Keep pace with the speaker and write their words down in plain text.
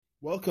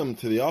Welcome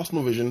to the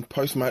Arsenal Vision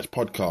post-match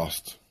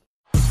podcast.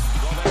 Perez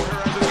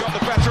has got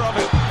the better of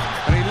it,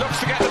 and he looks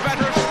to get the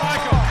better of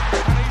Schmeichel,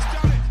 and he's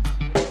done it.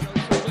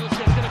 It's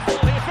going to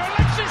fall here for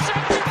Alexis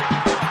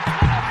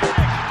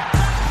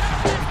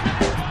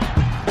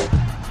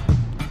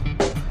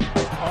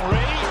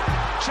Henry,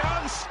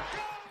 chance.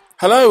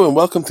 Hello and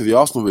welcome to the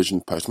Arsenal Vision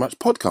post-match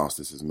podcast.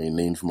 This is me,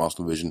 Lean from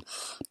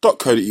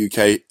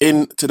arsenalvision.co.uk.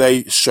 In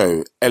today's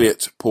show,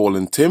 Elliot, Paul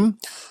and Tim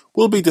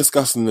will be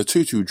discussing the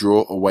 2-2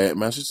 draw away at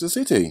Manchester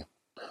City.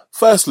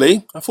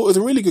 Firstly, I thought it was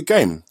a really good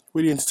game,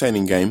 really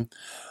entertaining game.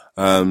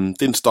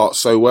 Didn't start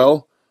so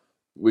well.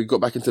 We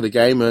got back into the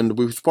game and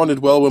we responded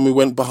well when we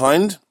went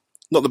behind.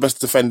 Not the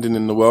best defending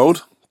in the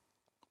world.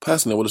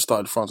 Personally, I would have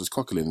started Francis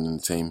Coquelin in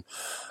the team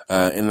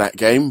in that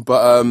game,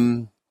 but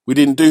we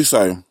didn't do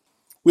so.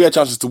 We had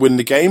chances to win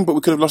the game, but we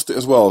could have lost it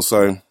as well,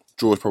 so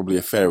draw is probably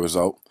a fair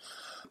result.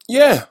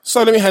 Yeah,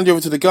 so let me hand you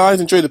over to the guys,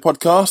 enjoy the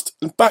podcast,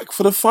 and back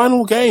for the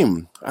final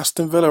game,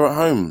 Aston Villa at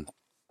home,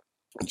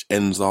 which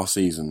ends our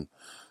season.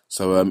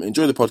 So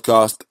enjoy the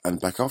podcast, and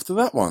back after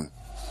that one.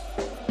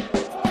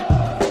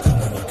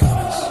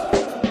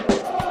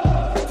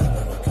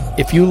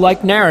 If you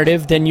like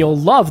narrative, then you'll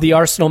love the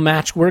Arsenal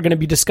match we're going to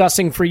be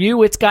discussing for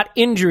you. It's got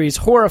injuries,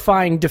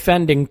 horrifying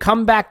defending,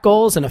 comeback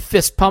goals, and a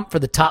fist pump for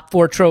the top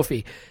 4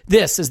 trophy.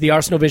 This is the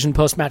Arsenal Vision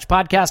post-match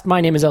podcast.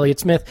 My name is Elliot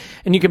Smith,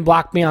 and you can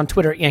block me on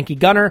Twitter at Yankee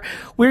Gunner.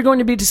 We're going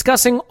to be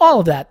discussing all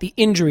of that, the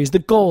injuries, the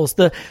goals,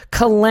 the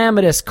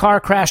calamitous car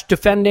crash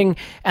defending,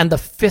 and the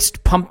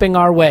fist pumping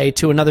our way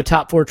to another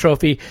top 4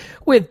 trophy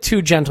with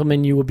 2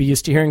 gentlemen you will be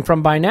used to hearing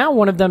from by now.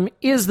 One of them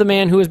is the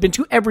man who has been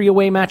to every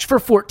away match for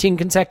 14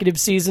 consecutive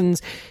seasons.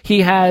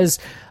 He has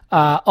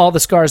all the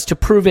scars to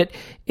prove it.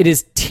 It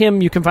is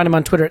Tim. You can find him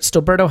on Twitter at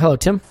Stilberto. Hello,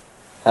 Tim.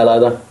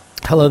 Hello there.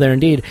 Hello there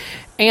indeed.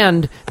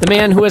 And the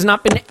man who has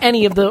not been to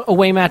any of the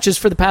away matches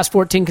for the past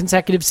 14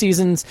 consecutive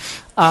seasons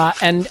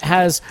and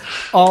has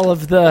all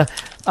of the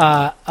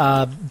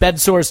bed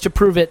sores to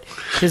prove it.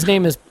 His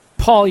name is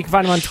Paul. You can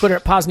find him on Twitter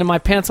at Paz in My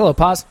Pants. Hello,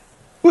 Paz.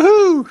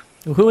 Woohoo!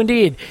 Woohoo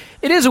indeed.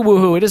 It is a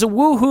woohoo. It is a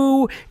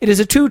woohoo. It is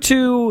a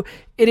 2-2.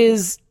 It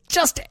is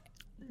just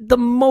the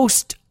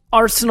most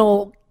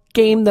Arsenal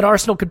game that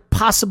Arsenal could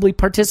possibly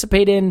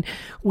participate in.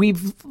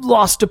 We've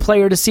lost a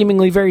player to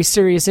seemingly very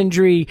serious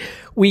injury.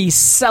 We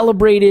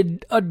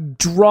celebrated a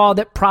draw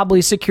that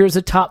probably secures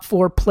a top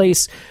 4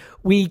 place.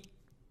 We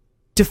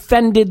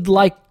defended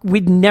like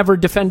we'd never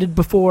defended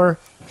before,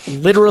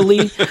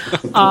 literally.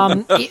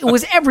 It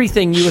was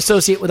everything you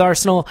associate with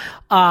Arsenal.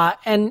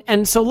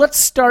 And so let's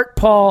start,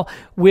 Paul,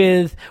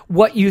 with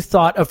what you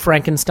thought of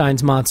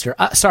Frankenstein's monster.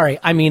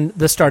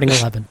 The starting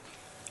 11.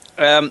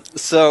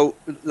 So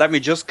let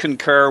me just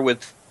concur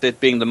with it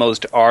being the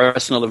most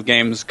Arsenal of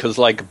games because,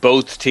 like,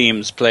 both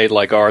teams played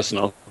like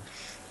Arsenal.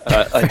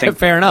 I think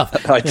fair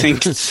enough. I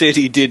think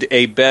City did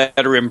a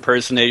better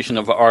impersonation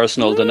of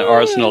Arsenal than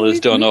Arsenal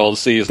has done all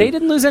season. They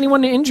didn't lose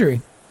anyone to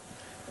injury.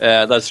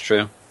 That's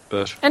true.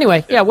 But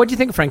anyway, what do you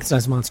think of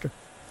Frankenstein's monster?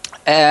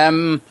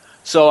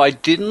 So I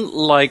didn't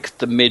like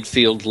the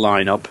midfield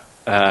lineup.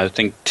 I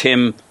think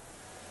Tim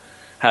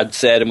had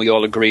said, and we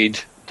all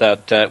agreed,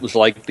 that it was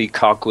likely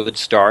Koch would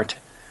start.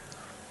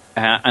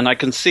 And I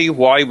can see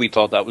why we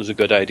thought that was a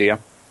good idea.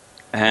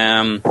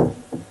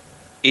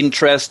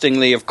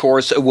 Interestingly, of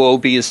course,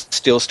 Iwobi is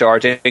still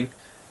starting.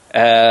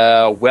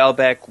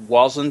 Welbeck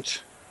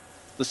wasn't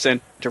the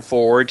centre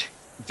forward.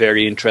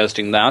 Very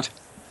interesting that.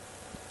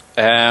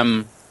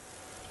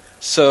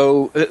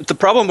 So the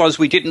problem was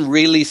we didn't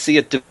really see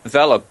it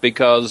develop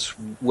because,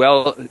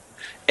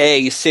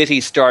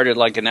 City started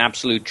like an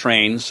absolute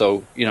train,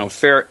 so,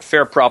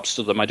 fair props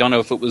to them. I don't know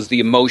if it was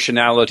the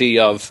emotionality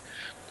of,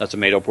 that's a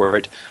made-up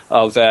word,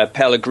 of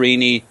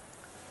Pellegrini's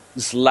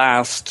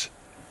last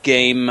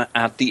game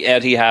at the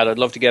Etihad. I'd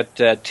love to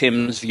get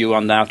Tim's view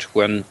on that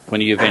when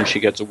he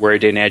eventually gets a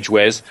word in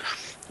edgeways.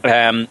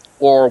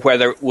 Or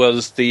whether it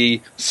was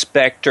the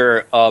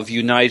spectre of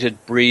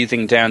United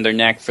breathing down their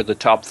neck for the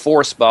top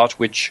 4 spot,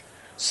 which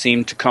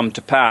seemed to come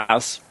to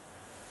pass.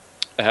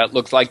 It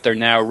looks like they're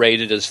now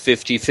rated as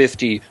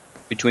 50-50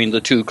 between the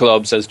 2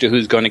 clubs as to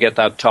who's going to get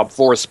that top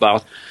 4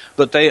 spot.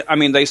 But they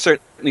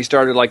certainly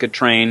started like a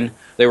train.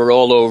 They were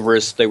all over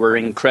us. They were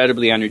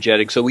incredibly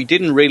energetic. So we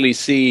didn't really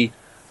see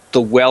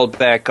the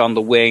Welbeck on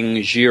the wing,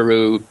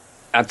 Giroud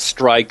at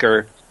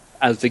striker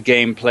as the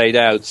game played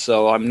out.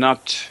 So I'm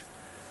not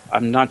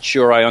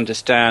sure I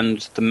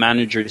understand the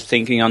manager's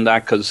thinking on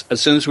that, because as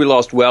soon as we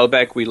lost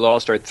Welbeck, we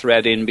lost our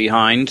thread in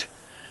behind.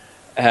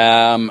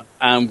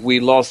 And we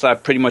lost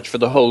that pretty much for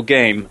the whole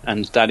game,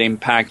 and that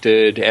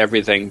impacted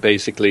everything.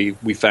 Basically,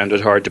 we found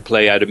it hard to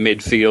play out of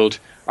midfield.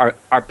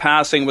 Our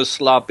passing was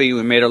sloppy.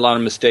 We made a lot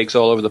of mistakes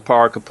all over the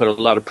park. It put a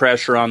lot of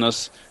pressure on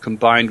us,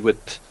 combined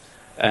with,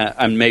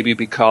 and maybe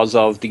because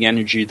of the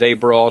energy they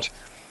brought.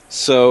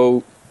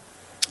 So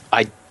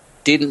I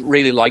didn't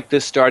really like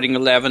this starting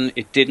 11.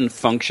 It didn't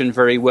function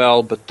very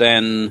well, but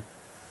then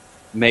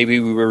maybe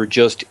we were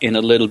just in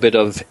a little bit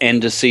of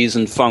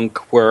end-of-season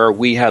funk where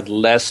we had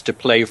less to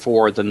play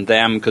for than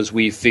them because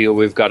we feel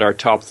we've got our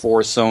top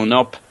 4 sewn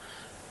up.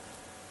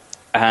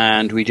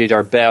 and we did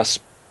our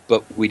best,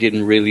 but we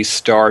didn't really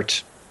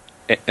start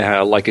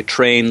like a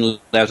train,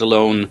 let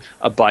alone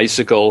a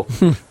bicycle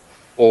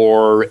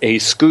or a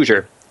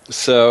scooter.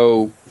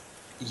 So,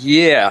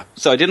 yeah.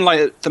 So I didn't like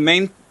it.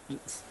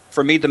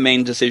 For me, the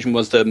main decision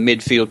was the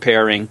midfield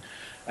pairing.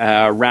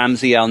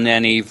 Ramsey El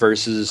Neni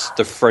versus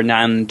the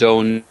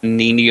Fernando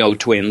Nino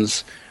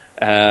twins.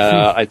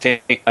 I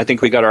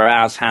think we got our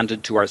ass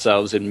handed to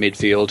ourselves in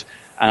midfield,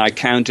 and I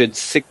counted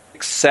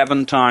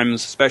 6-7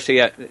 times,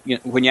 especially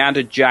when you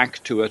added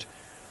Jack to it,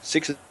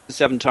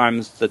 6-7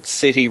 times that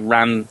City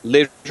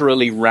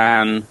literally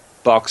ran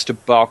box to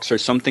box or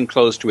something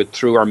close to it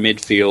through our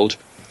midfield.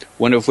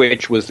 One of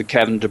which was the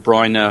Kevin De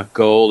Bruyne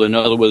goal.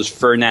 Another was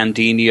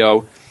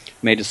Fernandinho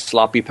made a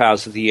sloppy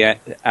pass at the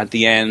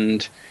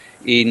end.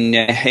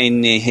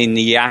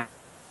 Iñárritu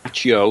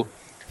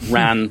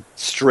ran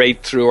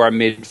straight through our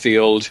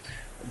midfield.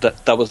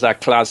 That was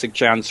that classic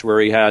chance where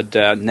he had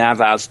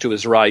Navas to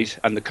his right,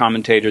 and the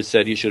commentators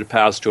said he should have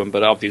passed to him,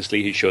 but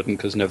obviously he shouldn't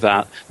because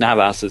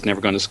Navas is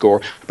never going to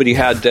score. But he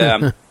had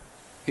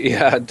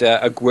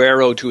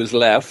Aguero to his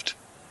left.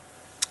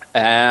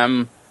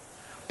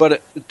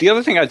 But the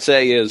other thing I'd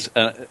say is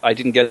I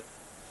didn't get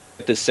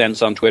this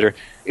sense on Twitter.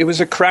 It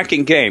was a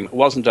cracking game. It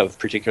wasn't a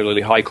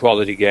particularly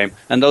high-quality game.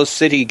 And those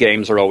City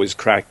games are always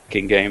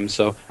cracking games.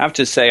 So I have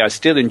to say I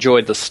still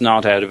enjoyed the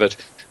snot out of it,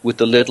 with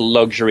the little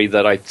luxury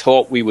that I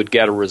thought we would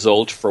get a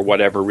result for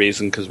whatever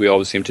reason, because we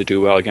always seem to do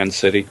well against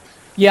City.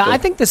 Yeah, I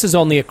think this is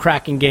only a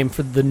cracking game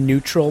for the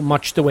neutral,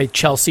 much the way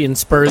Chelsea and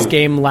Spurs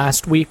game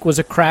last week was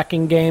a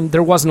cracking game.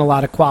 There wasn't a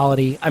lot of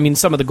quality. I mean,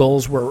 some of the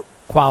goals were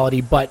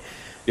quality, but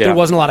there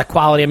wasn't a lot of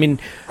quality. I mean,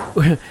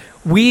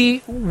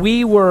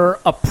 we were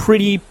a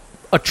pretty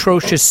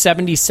atrocious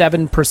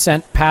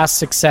 77% pass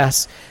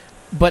success,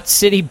 but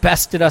City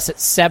bested us at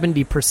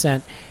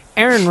 70%.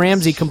 Aaron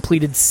Ramsey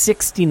completed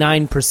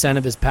 69%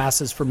 of his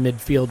passes from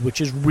midfield, which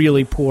is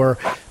really poor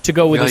to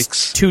go with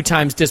his 2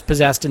 times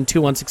dispossessed and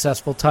 2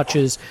 unsuccessful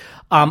touches.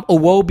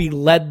 Iwobi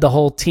led the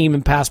whole team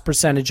in pass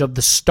percentage of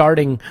the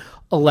starting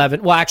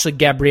 11. Well, actually,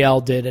 Gabriel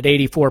did at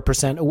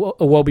 84%.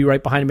 Iwobi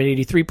right behind him at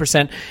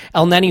 83%.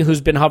 El Neni,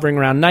 who's been hovering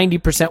around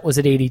 90%, was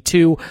at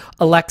 82.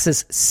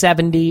 Alexis,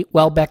 70.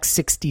 Welbeck,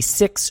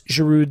 66.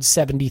 Giroud,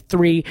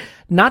 73.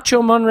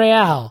 Nacho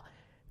Monreal,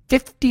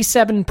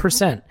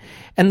 57%.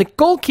 And the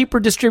goalkeeper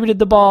distributed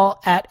the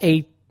ball at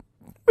a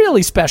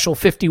really special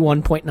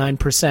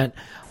 51.9%.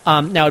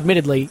 Now,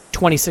 admittedly,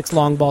 26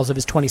 long balls of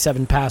his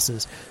 27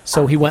 passes,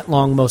 so he went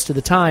long most of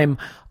the time.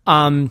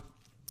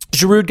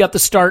 Giroud got the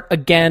start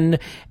again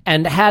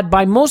and had,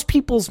 by most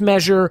people's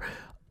measure,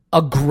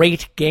 a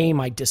great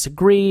game. I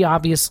disagree,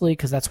 obviously,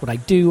 because that's what I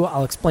do.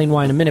 I'll explain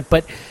why in a minute.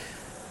 But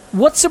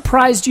what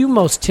surprised you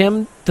most,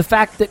 Tim? The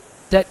fact that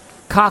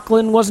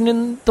Coquelin wasn't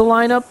in the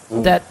lineup,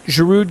 that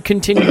Giroud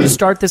continued to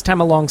start this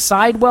time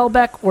alongside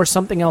Welbeck, or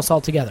something else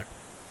altogether?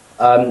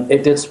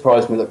 It did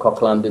surprise me that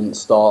Coquelin didn't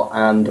start,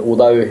 and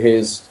although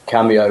his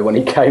cameo when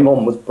he came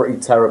on was pretty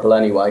terrible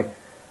anyway,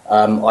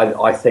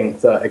 I think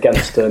that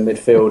against a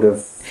midfield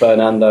of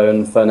Fernando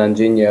and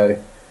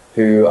Fernandinho,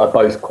 who are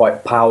both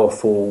quite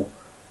powerful,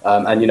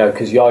 and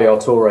because Yaya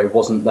Toure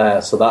wasn't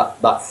there, so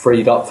that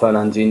freed up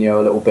Fernandinho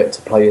a little bit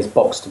to play his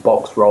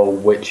box-to-box role,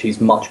 which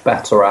he's much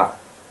better at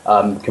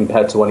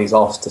compared to when he's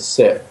asked to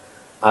sit.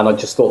 And I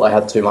just thought they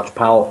had too much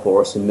power for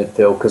us in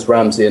midfield, because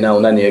Ramsey and El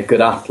Neni are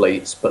good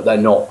athletes, but they're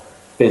not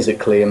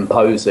physically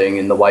imposing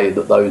in the way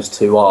that those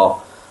two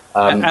are.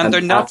 And they're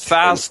not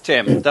fast,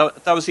 Tim.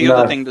 That was the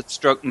other thing that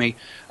struck me.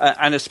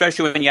 And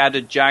especially when you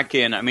added Jack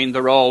in, I mean,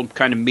 they're all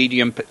kind of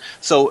medium.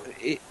 So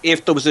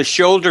if there was a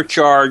shoulder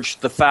charge,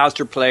 the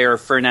faster player,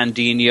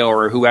 Fernandinho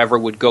or whoever,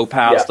 would go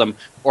past them,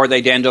 or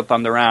they'd end up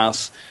on their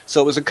ass.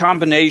 So it was a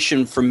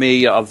combination for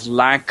me of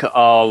lack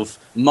of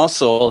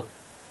muscle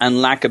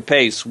and lack of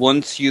pace.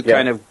 Once you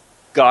kind of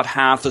got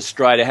half a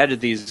stride ahead of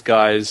these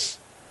guys,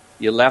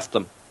 you left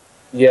them.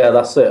 Yeah,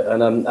 that's it.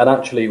 And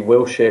actually,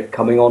 Wilshere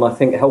coming on, I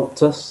think,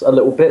 helped us a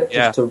little bit,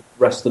 just to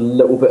wrest a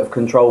little bit of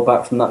control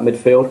back from that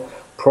midfield,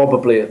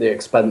 probably at the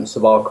expense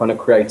of our kind of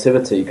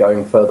creativity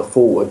going further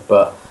forward.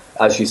 But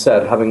as you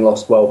said, having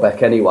lost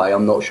Welbeck anyway,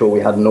 I'm not sure we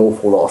had an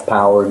awful lot of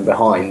power in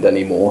behind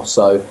anymore.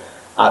 So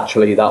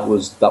actually, that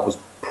was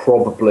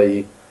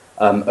probably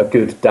a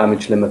good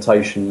damage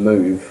limitation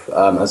move,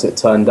 as it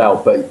turned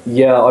out. But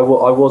yeah, I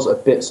was a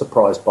bit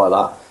surprised by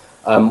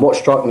that. What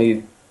struck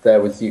me there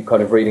with you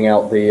kind of reading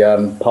out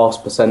the pass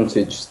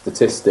percentage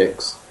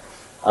statistics,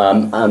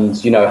 and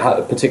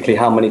particularly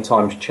how many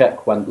times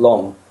Czech went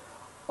long.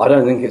 I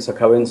don't think it's a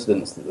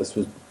coincidence that this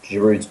was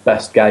Giroud's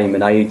best game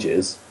in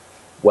ages,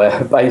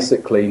 where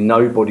basically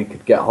nobody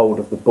could get hold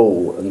of the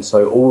ball, and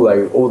so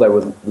all they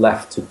were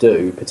left to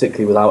do,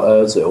 particularly without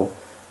Ozil,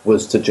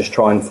 was to just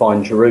try and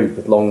find Giroud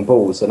with long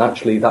balls, and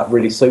actually that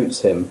really suits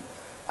him.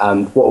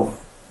 And what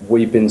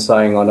we've been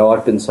saying, I know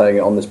I've been saying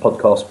it on this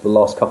podcast for the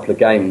last couple of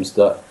games,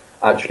 that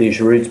actually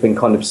Giroud's been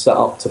kind of set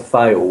up to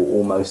fail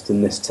almost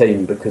in this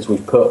team, because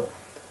we've put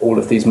all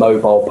of these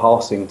mobile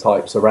passing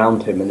types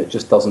around him and it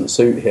just doesn't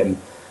suit him.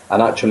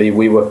 And actually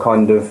we were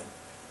kind of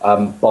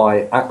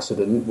by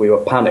accident, we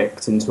were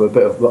panicked into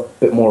a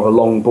bit more of a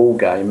long ball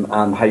game,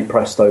 and hey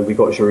presto, we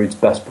got Giroud's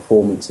best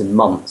performance in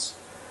months.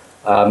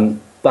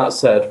 That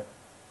said,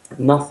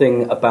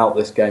 nothing about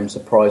this game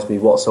surprised me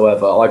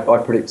whatsoever. I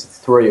predicted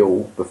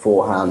 3-3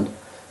 beforehand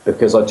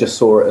because I just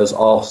saw it as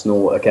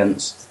Arsenal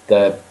against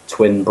their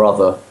twin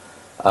brother.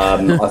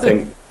 I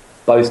think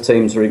both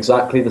teams are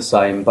exactly the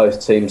same.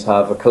 Both teams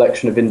have a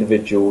collection of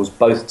individuals.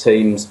 Both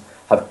teams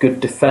have good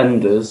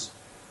defenders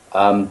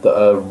that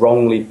are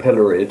wrongly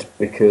pilloried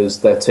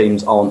because their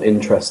teams aren't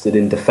interested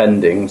in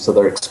defending, so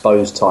they're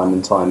exposed time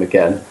and time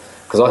again.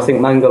 Because I think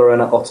Mangala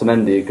and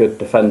Otamendi are good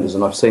defenders,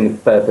 and I've seen a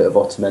fair bit of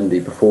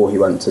Otamendi before he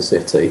went to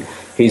City.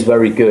 He's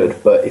very good,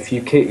 but if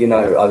you keep,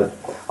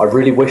 I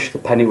really wish the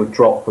penny would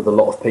drop with a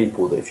lot of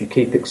people, that if you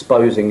keep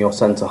exposing your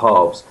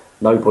centre-halves,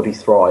 nobody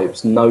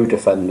thrives, no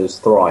defenders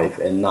thrive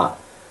in that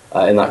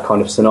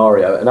kind of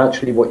scenario. And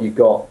actually what you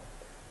got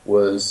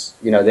was,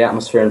 the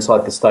atmosphere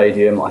inside the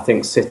stadium. I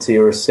think City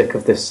are as sick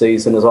of this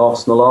season as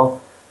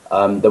Arsenal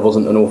are. There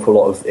wasn't an awful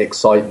lot of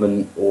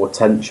excitement or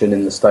tension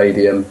in the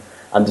stadium.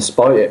 And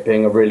despite it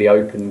being a really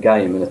open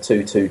game and a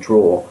 2-2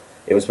 draw,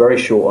 it was very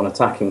short on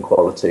attacking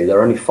quality. There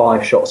were only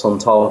 5 shots on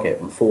target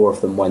and 4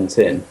 of them went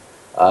in.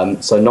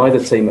 So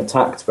neither team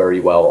attacked very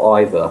well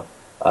either.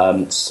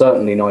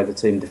 Certainly neither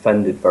team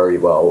defended very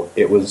well.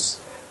 There was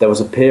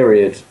a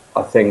period,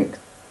 I think,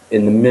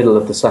 in the middle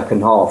of the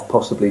second half,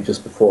 possibly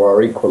just before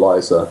our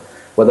equaliser,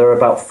 where there were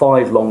about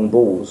 5 long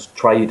balls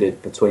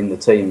traded between the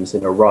teams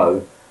in a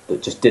row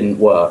that just didn't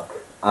work.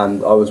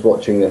 And I was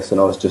watching this and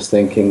I was just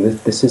thinking,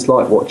 this is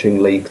like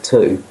watching League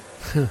Two.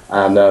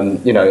 And,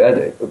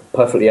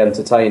 perfectly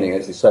entertaining,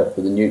 as you said,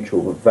 for the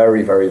neutral, but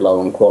very, very low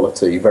on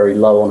quality, very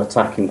low on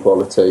attacking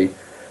quality,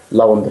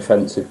 low on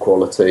defensive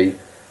quality.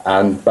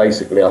 And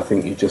basically, I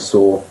think you just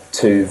saw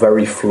 2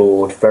 very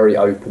flawed, very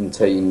open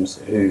teams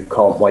who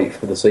can't wait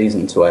for the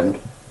season to end.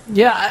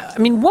 Yeah, I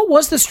mean, what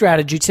was the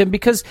strategy, Tim?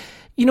 Because,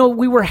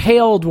 we were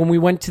hailed when we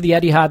went to the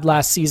Etihad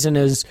last season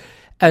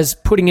as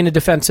putting in a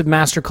defensive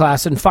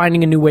masterclass and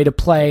finding a new way to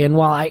play. And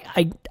while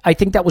I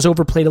think that was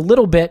overplayed a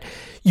little bit,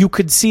 you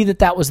could see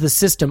that was the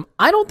system.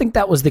 I don't think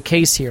that was the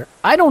case here.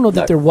 I don't know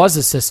that there was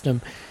a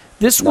system.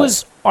 This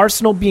was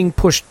Arsenal being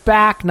pushed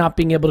back, not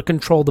being able to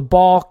control the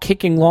ball,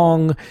 kicking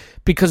long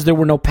because there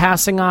were no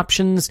passing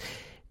options.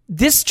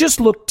 This just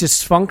looked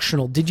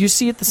dysfunctional. Did you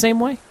see it the same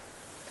way?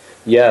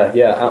 Yeah,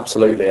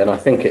 absolutely. And I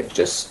think it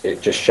just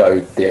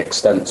showed the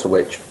extent to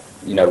which,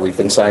 we've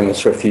been saying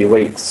this for a few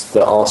weeks,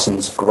 that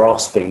Arsenal's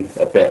grasping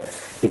a bit.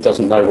 He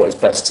doesn't know what his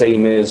best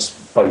team is,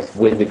 both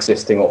with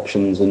existing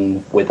options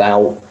and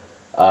without.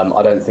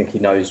 I don't think he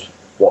knows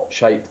what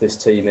shape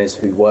this team is,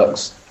 who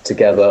works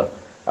together.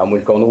 And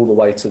we've gone all the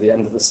way to the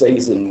end of the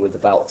season with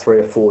about 3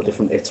 or 4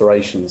 different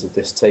iterations of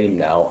this team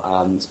now,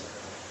 and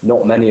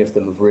not many of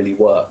them have really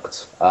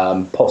worked.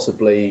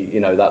 Possibly,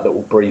 that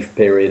little brief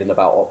period in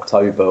about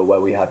October where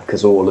we had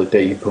Cazorla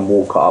deep and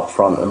Walker up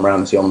front and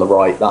Ramsey on the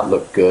right, that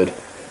looked good.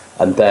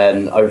 And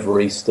then over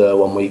Easter,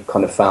 when we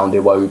kind of found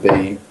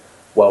Iwobi,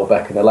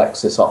 Welbeck and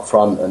Alexis up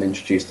front and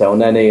introduced El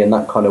Neni, and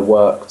that kind of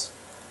worked.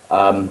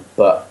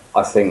 But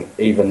I think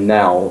even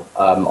now,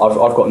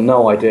 I've got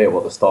no idea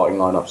what the starting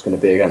lineup's going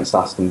to be against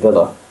Aston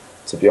Villa,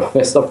 to be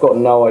honest. I've got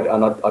no idea,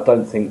 and I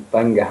don't think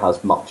Wenger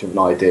has much of an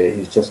idea.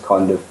 He's just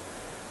kind of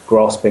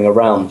grasping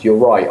around. You're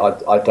right,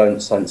 I don't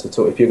sense at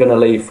all. If you're going to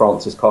leave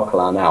Francis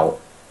Coquelin out,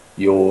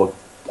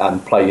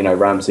 and play,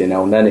 Ramsey and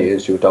El Neni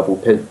as your double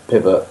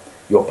pivot,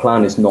 your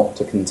plan is not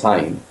to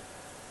contain.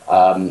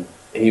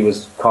 He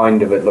was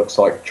kind of, it looks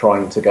like,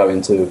 trying to go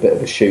into a bit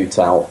of a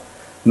shootout.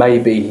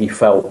 Maybe he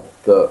felt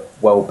that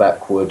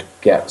Welbeck would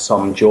get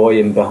some joy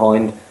in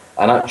behind.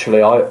 And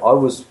actually, I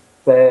was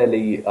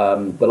fairly,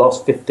 the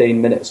last 15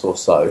 minutes or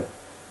so,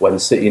 when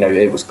City,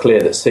 it was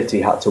clear that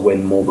City had to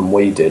win more than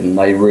we did, and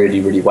they really,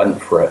 really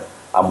went for it.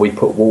 And we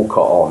put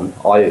Walcott on.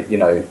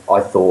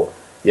 I thought,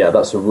 yeah,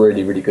 that's a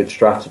really, really good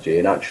strategy,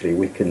 and actually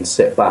we can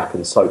sit back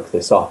and soak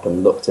this up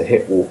and look to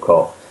hit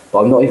Walcott. But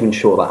I'm not even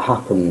sure that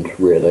happened,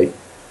 really.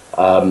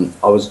 I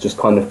was just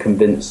kind of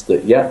convinced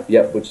that,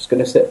 we're just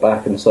going to sit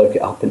back and soak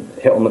it up and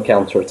hit on the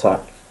counter-attack.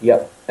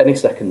 Any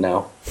second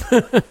now.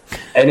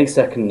 Any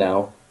second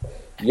now.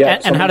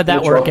 Yeah. And how did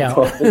that work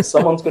out?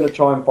 Someone's going to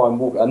try and find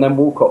Walcott. And then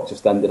Walcott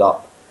just ended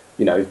up,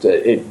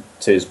 to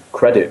his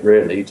credit,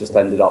 really, just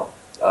ended up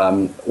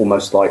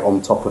almost like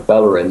on top of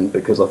Bellerin,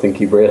 because I think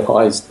he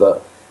realised that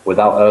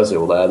without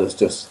Ozil there,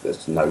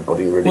 there's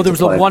nobody really. Well, there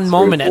was the one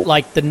moment at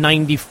like the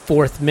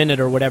 94th minute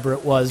or whatever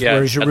it was,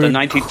 where Giroud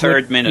at the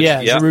 93rd minute.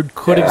 Giroud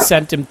could have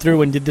sent him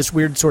through and did this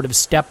weird sort of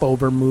step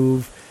over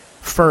move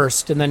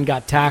first, and then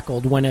got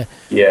tackled when a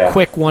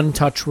quick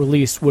one-touch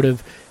release would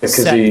have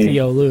set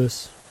Theo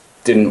loose.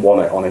 Didn't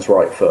want it on his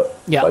right foot,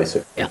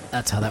 basically. Yeah,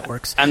 that's how that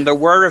works. And there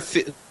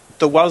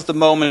was the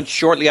moment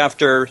shortly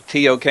after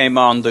Theo came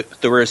on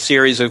that there were a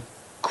series of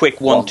quick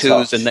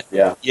 1-2s,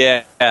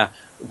 and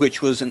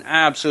which was an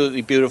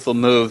absolutely beautiful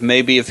move.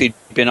 Maybe if he'd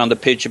been on the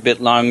pitch a bit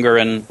longer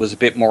and was a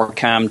bit more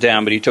calmed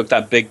down, but he took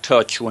that big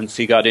touch once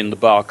he got in the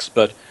box.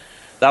 But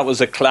that was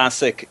a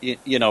classic.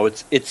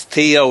 It's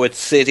Theo, it's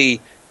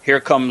City. Here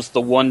comes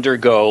the wonder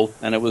goal,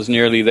 and it was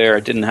nearly there.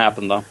 It didn't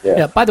happen, though.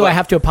 Yeah. By the way, I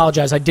have to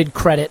apologize. I did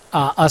credit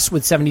us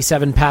with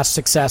 77 pass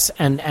success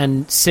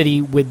and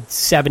City with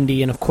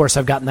 70, and of course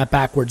I've gotten that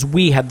backwards.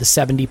 We had the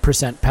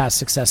 70% pass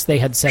success. They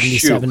had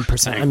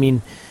 77%. I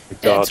mean,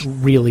 it's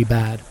really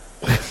bad.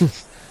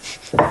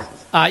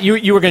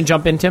 You were going to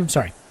jump in, Tim?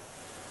 Sorry.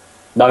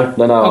 No.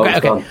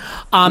 Okay.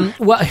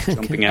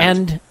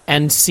 Well,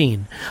 and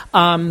scene.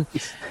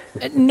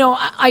 No,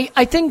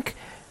 I think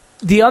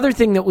the other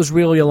thing that was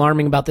really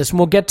alarming about this, and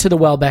we'll get to the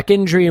Welbeck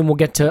injury, and we'll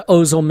get to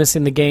Ozil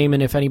missing the game,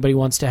 and if anybody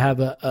wants to have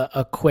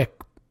a quick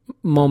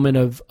moment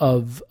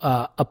of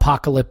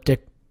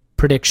apocalyptic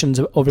predictions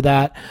over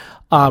that,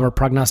 or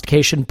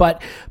prognostication.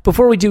 But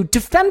before we do,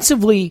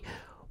 defensively,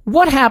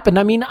 what happened?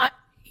 I mean,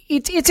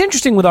 it's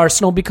interesting with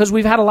Arsenal because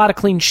we've had a lot of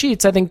clean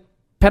sheets. I think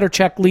Petr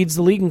Cech leads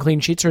the league in clean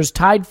sheets or is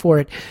tied for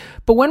it.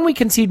 But when we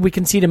concede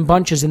in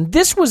bunches. And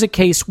this was a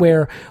case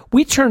where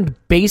we turned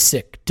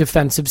basic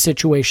defensive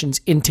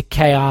situations into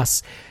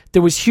chaos.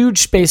 There was huge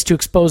space to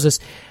expose us.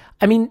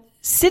 I mean,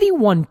 City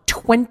won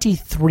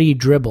 23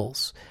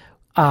 dribbles.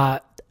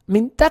 I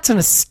mean, that's an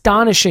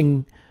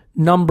astonishing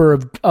number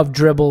of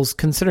dribbles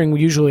considering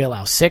we usually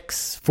allow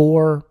 6,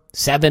 4,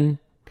 7.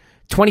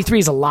 23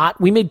 is a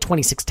lot. We made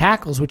 26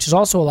 tackles, which is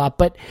also a lot.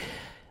 But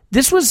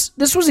this was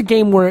a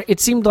game where it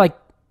seemed like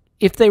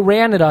if they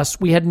ran at us,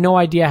 we had no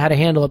idea how to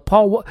handle it.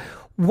 Paul,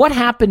 what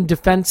happened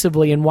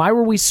defensively, and why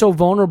were we so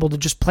vulnerable to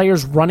just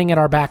players running at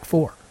our back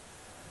four?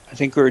 I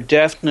think we were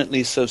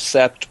definitely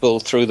susceptible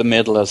through the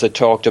middle, as I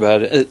talked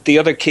about. The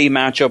other key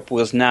matchup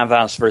was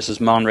Navas versus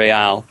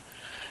Monreal.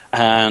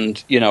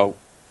 And, to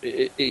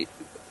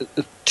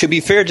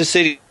be fair to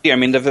City, I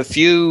mean, they have a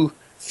few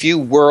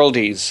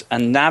worldies,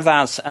 and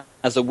Navas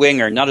as a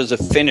winger, not as a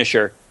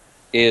finisher,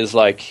 is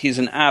like, he's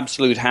an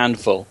absolute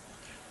handful.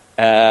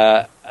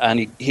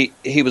 And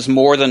he was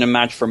more than a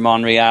match for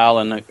Monreal,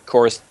 and of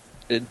course,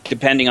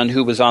 depending on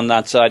who was on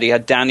that side, he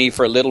had Danny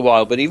for a little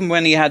while, but even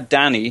when he had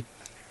Danny,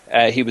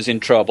 he was in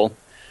trouble.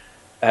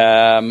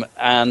 And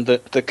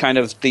the kind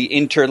of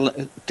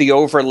the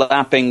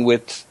overlapping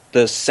with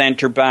the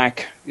centre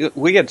back,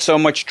 we had so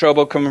much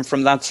trouble coming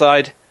from that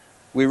side.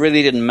 We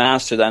really didn't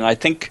master that. And I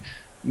think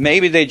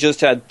maybe they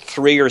just had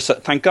 3 or so.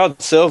 Thank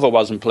God Silva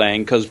wasn't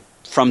playing, because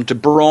from De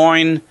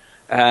Bruyne,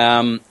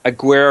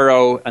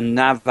 Aguero and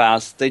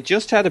Navas, they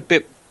just had a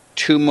bit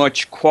too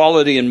much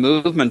quality and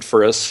movement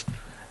for us,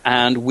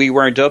 and we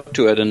weren't up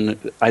to it.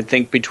 And I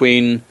think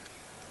between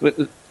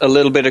a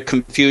little bit of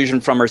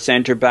confusion from our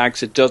centre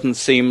backs, it doesn't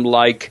seem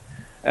like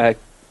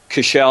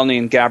Koscielny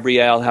and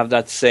Gabriel have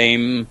that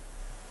same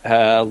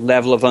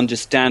level of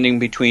understanding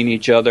between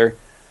each other.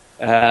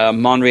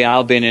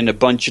 Monreal been in a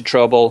bunch of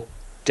trouble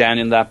down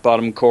in that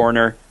bottom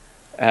corner.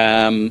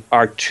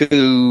 Our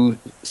two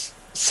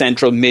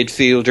central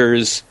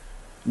midfielders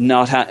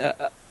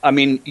I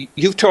mean,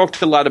 you've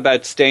talked a lot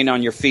about staying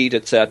on your feet,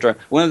 etc.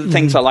 One of the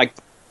things I like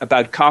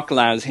about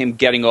Coquelin is him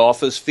getting off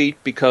his feet,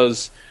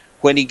 because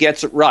when he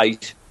gets it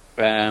right,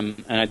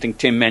 and I think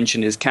Tim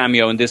mentioned his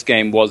cameo in this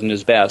game wasn't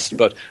his best,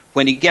 but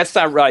when he gets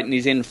that right and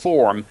he's in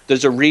form,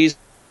 there's a reason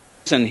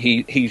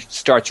he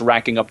starts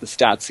racking up the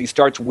stats. He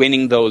starts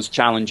winning those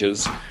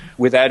challenges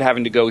without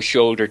having to go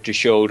shoulder to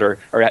shoulder,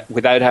 or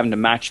without having to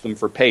match them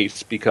for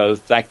pace, because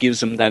that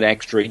gives him that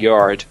extra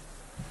yard.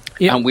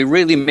 Yeah. And we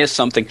really missed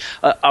something.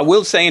 I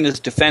will say in his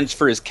defense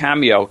for his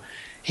cameo,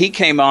 he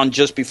came on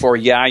just before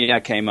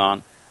Yaya came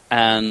on,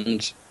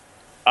 and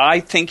I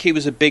think he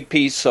was a big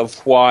piece of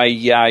why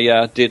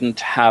Yaya didn't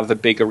have a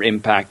bigger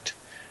impact.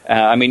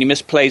 I mean, he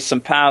misplaced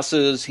some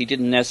passes. He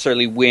didn't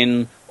necessarily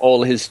win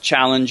all his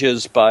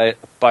challenges by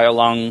a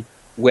long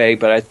way,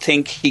 but I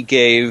think he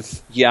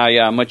gave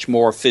Yaya a much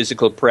more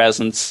physical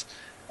presence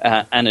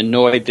and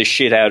annoyed the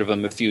shit out of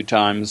him a few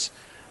times.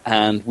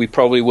 And we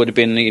probably would have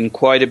been in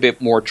quite a bit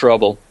more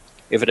trouble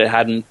if it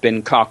hadn't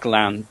been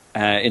Coquelin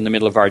in the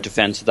middle of our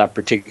defence at that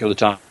particular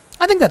time.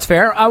 I think that's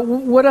fair. I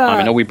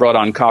know we brought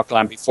on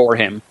Coquelin before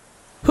him.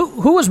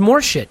 Who was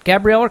more shit,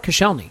 Gabriel or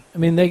Koscielny? I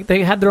mean,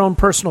 they had their own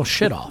personal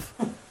shit off.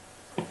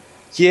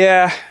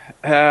 Yeah,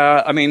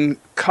 I mean,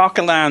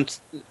 Koscielny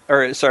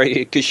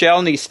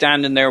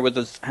standing there with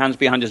his hands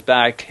behind his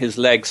back, his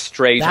legs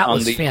straight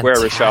on the Aguero shot.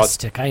 That was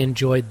fantastic. I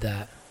enjoyed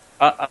that.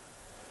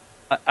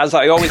 As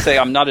I always say,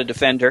 I'm not a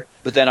defender,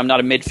 but then I'm not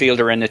a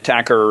midfielder, an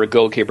attacker, or a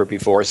goalkeeper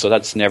before, so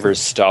that's never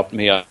stopped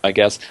me, I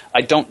guess.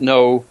 I don't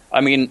know.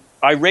 I mean,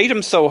 I rate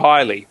him so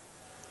highly.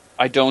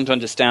 I don't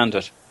understand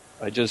it.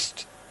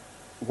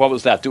 What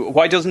was that?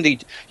 Why doesn't he?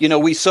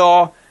 We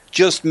saw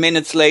just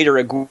minutes later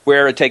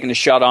Aguero taking a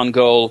shot on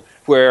goal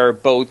where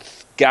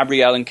both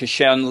Gabriel and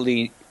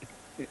Koscielny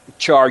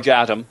charge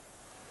at him,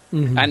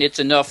 and it's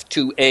enough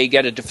to A,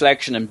 get a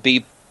deflection, and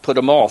B, put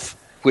him off,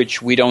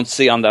 which we don't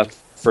see on that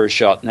first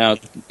shot. Now,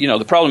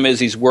 the problem is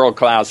he's world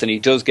class, and he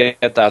does get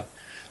that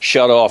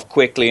shot off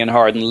quickly and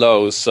hard and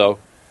low. So,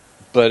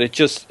 but it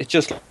just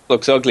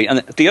looks ugly. And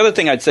the other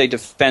thing I'd say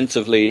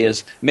defensively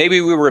is maybe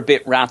we were a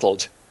bit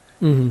rattled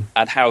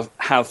at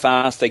how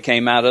fast they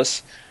came at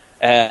us.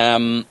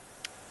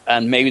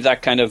 and maybe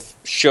that kind of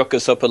shook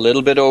us up a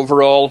little bit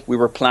overall. We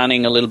were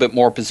planning a little bit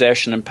more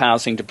possession and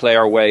passing to play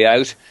our way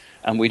out,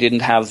 and we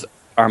didn't have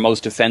our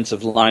most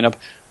defensive lineup.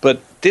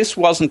 But this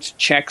wasn't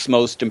Czech's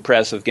most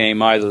impressive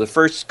game either. The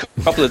first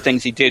couple of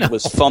things he did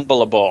was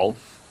fumble a ball.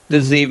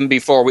 This is even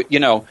before,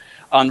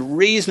 on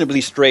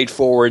reasonably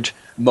straightforward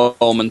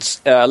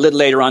moments. A little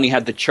later on, he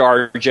had the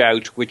charge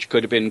out, which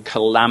could have been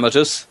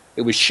calamitous.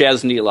 It was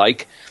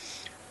Szczesny-like.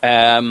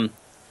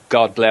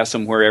 God bless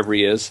him wherever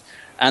he is.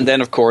 And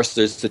then, of course,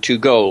 there's the 2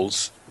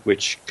 goals,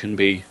 which can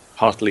be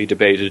hotly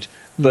debated.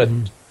 But,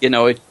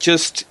 it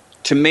just,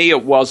 to me,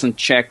 it wasn't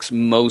Czech's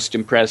most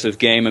impressive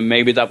game, and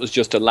maybe that was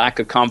just a lack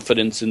of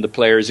confidence in the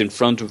players in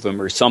front of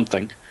him or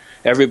something.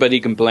 Everybody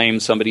can blame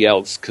somebody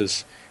else,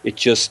 because it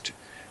just...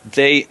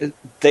 They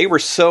were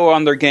so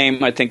on their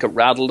game, I think it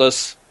rattled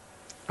us.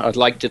 I'd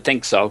like to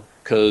think so,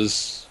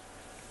 because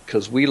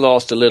we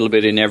lost a little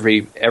bit in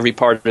every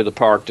part of the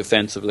park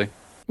defensively.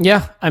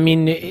 Yeah, I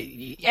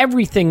mean,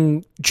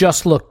 everything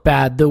just looked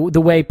bad. The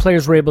way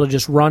players were able to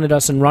just run at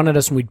us, and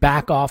we'd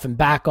back off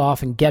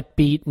and get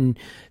beat, and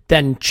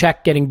then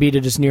Czech getting beat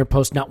at his near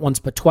post not once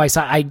but twice.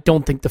 I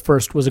don't think the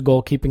first was a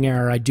goalkeeping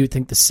error. I do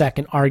think the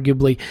second,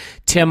 arguably.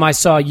 Tim, I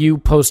saw you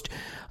post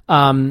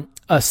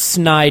a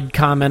snide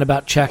comment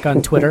about Czech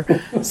on Twitter,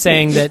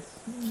 saying that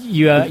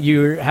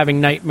you're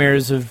having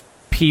nightmares of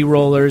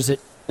P-rollers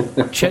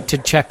to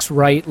Czech's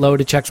right, low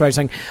to Czech's right.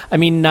 Saying, I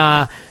mean,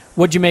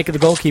 what'd you make of the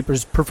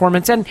goalkeeper's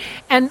performance?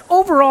 And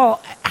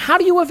overall, how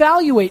do you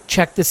evaluate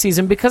Czech this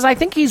season? Because I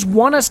think he's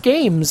won us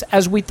games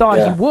as we thought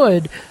he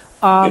would,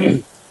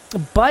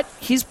 but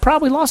he's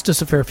probably lost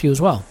us a fair few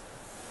as well.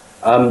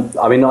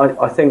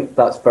 I think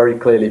that's very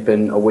clearly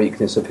been a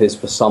weakness of his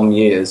for some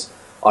years.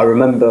 I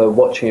remember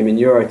watching him in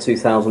Euro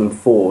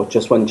 2004,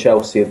 just when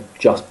Chelsea had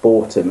just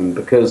bought him, and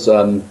because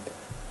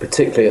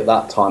particularly at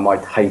that time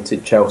I'd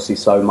hated Chelsea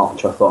so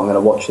much, I thought, I'm going to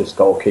watch this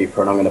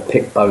goalkeeper and I'm going to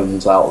pick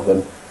bones out of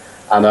him.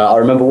 And I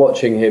remember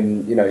watching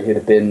him, he'd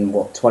have been,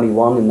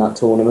 21 in that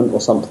tournament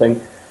or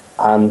something,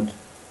 and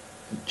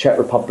Czech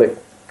Republic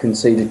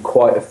conceded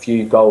quite a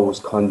few goals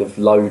kind of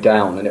low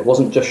down, and it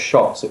wasn't just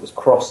shots, it was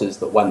crosses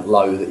that went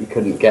low that he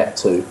couldn't get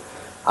to.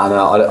 And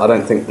I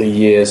don't think the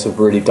years have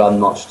really done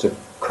much to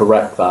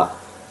correct that.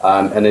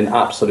 And in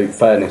absolute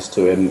fairness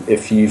to him,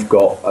 if you've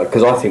got...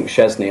 Because I think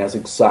Szczesny has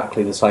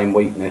exactly the same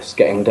weakness,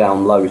 getting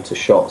down low to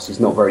shots. He's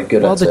not very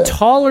good at it. Well, the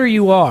taller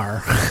you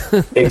are,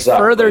 the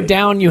further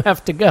down you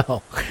have to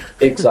go.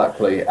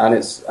 Exactly.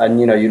 And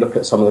you look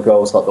at some of the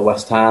goals, like the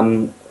West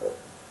Ham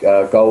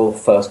goal,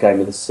 first game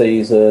of the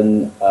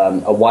season,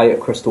 away at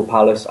Crystal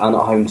Palace and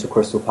at home to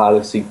Crystal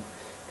Palace, he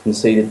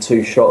conceded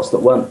 2 shots that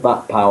weren't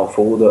that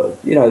powerful.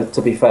 That,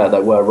 to be fair, they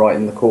were right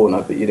in the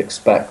corner, but you'd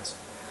expect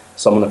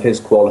someone of his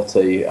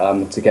quality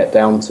to get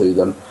down to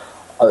them.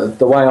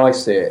 The way I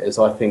see it is,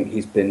 I think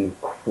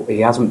he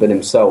hasn't been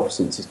himself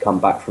since he's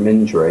come back from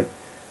injury,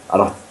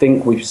 and I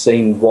think we've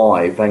seen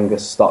why Wenger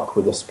stuck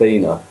with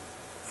Ospina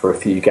for a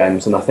few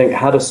games. And I think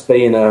had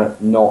Ospina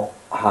not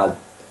had,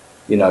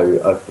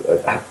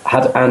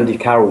 had Andy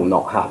Carroll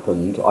not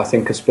happened, I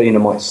think Ospina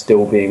might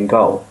still be in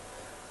goal,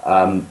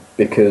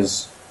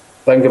 because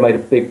Wenger made a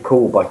big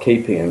call by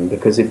keeping him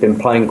because he'd been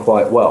playing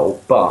quite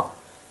well, but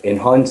in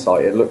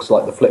hindsight, it looks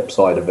like the flip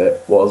side of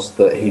it was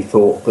that he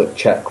thought that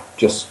Czech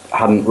just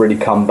hadn't really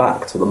come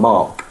back to the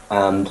mark.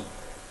 And,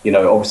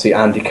 obviously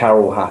Andy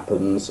Carroll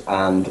happens,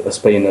 and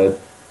Ospina,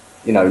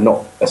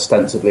 not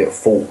ostensibly at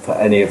fault for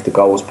any of the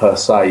goals per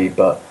se,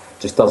 but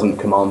just doesn't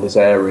command his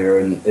area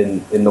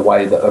in the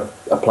way that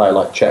a player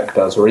like Czech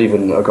does, or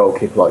even a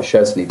goalkeeper like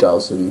Szczesny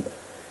does. And,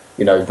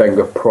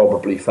 Wenger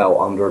probably felt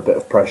under a bit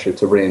of pressure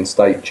to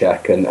reinstate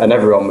Czech, and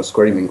everyone was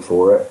screaming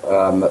for it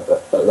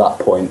at that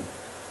point.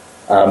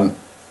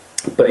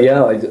 But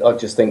yeah, I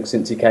just think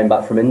since he came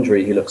back from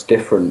injury, he looks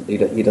different.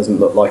 He doesn't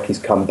look like he's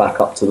come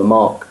back up to the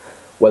mark,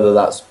 whether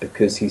that's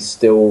because he's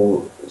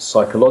still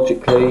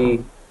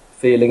psychologically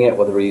feeling it,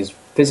 whether he's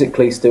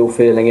physically still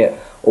feeling it,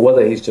 or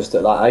whether he's just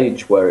at that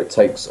age where it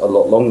takes a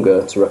lot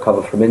longer to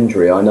recover from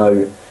injury. I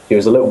know he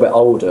was a little bit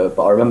older,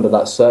 but I remember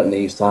that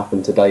certainly used to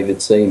happen to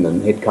David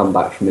Seaman. He'd come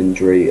back from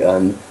injury,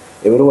 and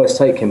it would always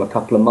take him a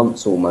couple of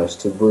months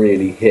almost to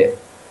really hit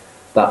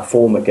that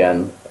form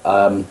again.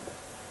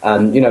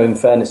 And, in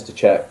fairness to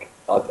Czech,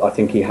 I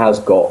think he has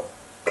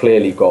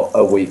clearly got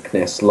a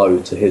weakness low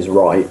to his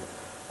right.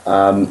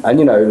 And,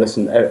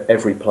 listen,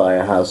 every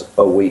player has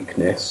a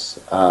weakness,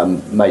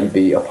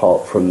 maybe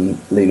apart from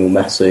Lionel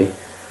Messi.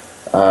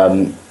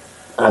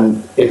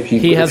 And if you...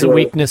 He has a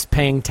weakness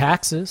paying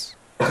taxes.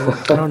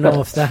 I don't know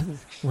what that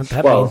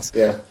means.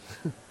 Yeah.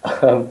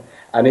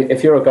 And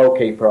if you're a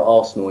goalkeeper at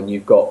Arsenal and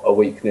you've got a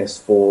weakness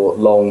for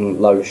long,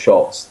 low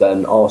shots,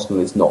 then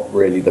Arsenal is not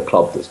really the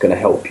club that's going to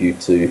help you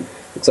to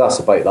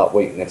exacerbate that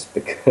weakness,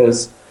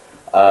 because,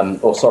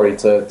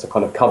 to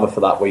kind of cover for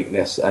that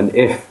weakness. And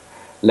if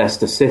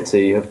Leicester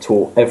City have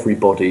taught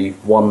everybody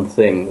one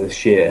thing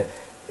this year,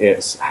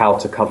 it's how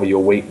to cover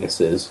your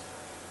weaknesses,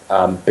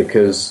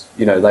 because,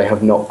 they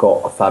have not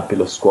got a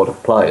fabulous squad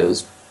of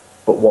players,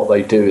 but what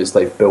they do is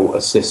they've built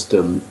a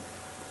system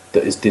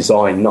that is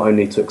designed not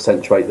only to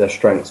accentuate their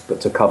strengths but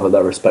to cover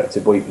their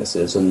respective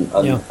weaknesses, and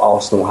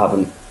Arsenal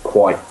haven't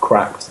quite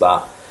cracked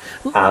that.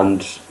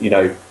 And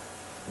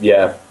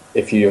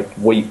if you're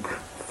weak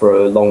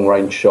for long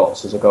range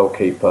shots as a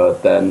goalkeeper,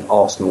 then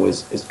Arsenal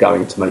is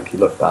going to make you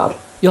look bad.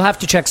 You'll have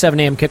to check 7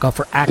 a.m. kickoff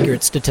for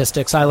accurate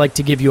statistics. I like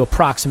to give you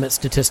approximate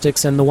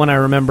statistics, and the one I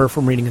remember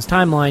from reading his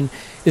timeline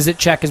is that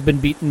Czech has been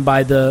beaten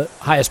by the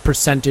highest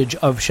percentage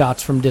of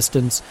shots from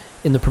distance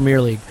in the Premier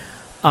League.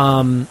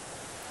 I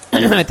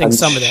think and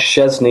some of that.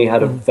 Szczesny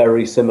had a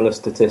very similar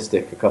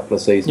statistic a couple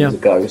of seasons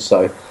ago,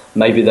 so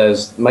maybe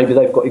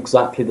they've got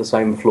exactly the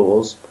same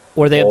flaws.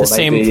 Or they have the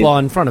same flaw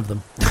in front of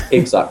them.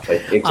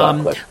 Exactly.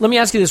 Let me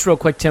ask you this real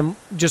quick, Tim,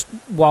 just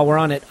while we're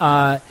on it.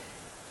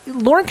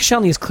 Laurent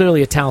Koscielny is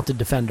clearly a talented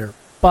defender,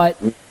 but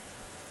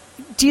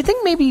do you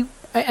think maybe,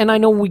 and I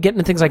know we get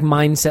into things like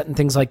mindset and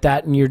things like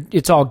that, and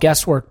it's all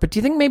guesswork, but do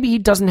you think maybe he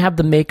doesn't have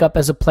the makeup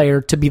as a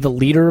player to be the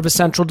leader of a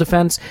central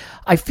defense?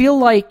 I feel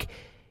like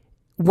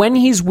when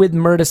he's with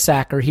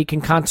Mertesacker, he can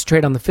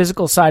concentrate on the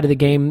physical side of the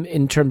game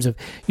in terms of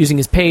using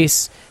his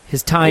pace,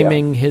 his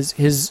timing, his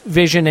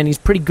vision, and he's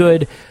pretty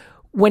good.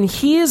 When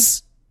he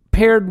is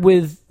paired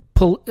with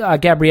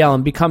Gabriel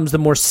and becomes the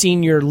more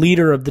senior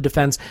leader of the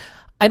defense,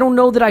 I don't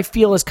know that I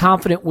feel as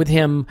confident with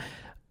him.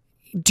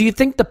 Do you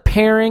think the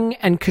pairing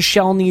and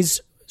Koscielny's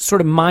sort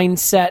of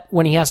mindset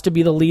when he has to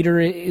be the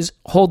leader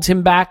holds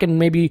him back and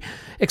maybe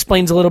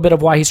explains a little bit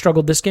of why he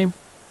struggled this game?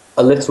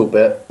 A little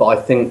bit, but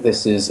I think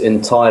this is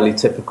entirely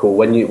typical.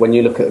 When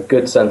you look at a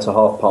good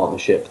centre-half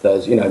partnership,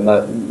 there's,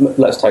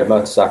 let's take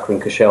Mertesacker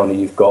and Koscielny.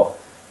 You've got,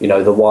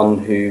 the one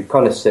who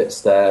kind of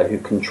sits there, who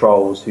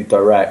controls, who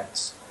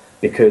directs,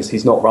 because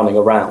he's not running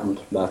around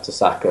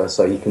Mertesacker,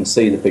 so he can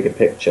see the bigger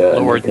picture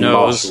and he can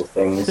marshal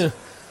things.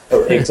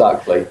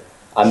 Exactly.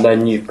 And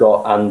then you've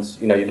got,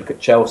 you look at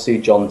Chelsea,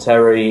 John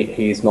Terry,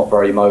 he's not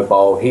very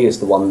mobile. He is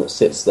the one that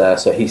sits there,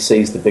 so he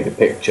sees the bigger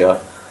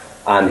picture.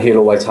 And he'll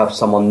always have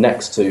someone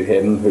next to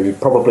him who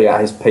probably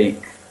at his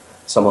peak,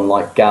 someone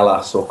like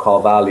Gallas or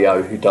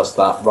Carvalho, who does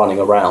that running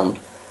around.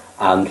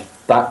 And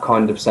that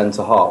kind of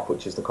centre-half,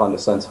 which is the kind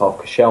of centre-half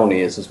Koscielny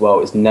is as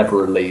well, is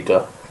never a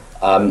leader.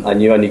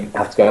 And you only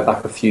have to go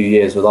back a few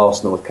years with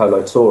Arsenal with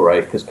Kolo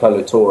Touré, because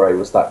Kolo Touré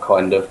was that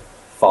kind of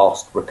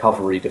fast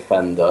recovery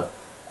defender.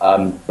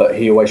 But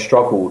he always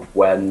struggled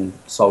when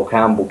Sol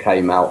Campbell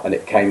came out, and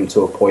it came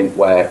to a point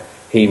where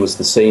he was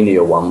the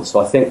senior one. So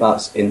I think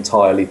that's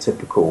entirely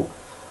typical.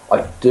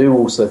 I do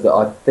also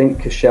I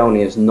think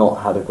Koscielny has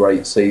not had a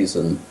great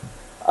season.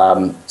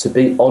 To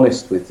be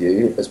honest with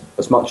you,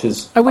 as much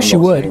as I wish you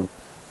would,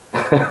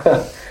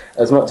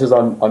 as much as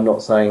I'm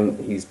not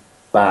saying he's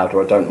bad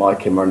or I don't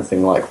like him or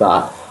anything like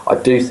that, I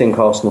do think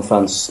Arsenal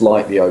fans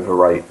slightly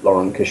overrate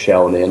Laurent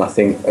Koscielny, and I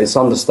think it's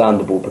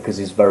understandable because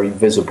he's very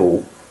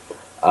visible.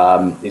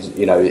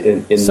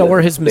 In so the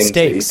are his things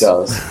mistakes.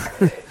 That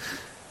he does.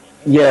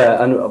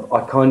 Yeah, and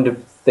I kind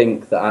of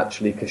think that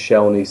actually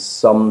Koscielny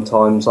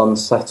sometimes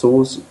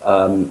unsettles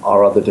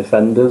our other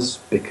defenders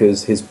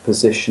because his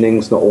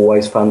positioning's not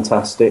always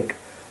fantastic.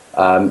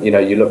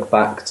 You look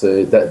back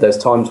to there's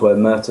times where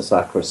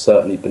Mertesacker has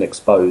certainly been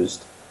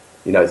exposed.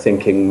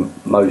 Thinking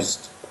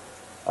most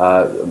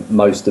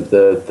of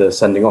the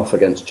sending off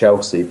against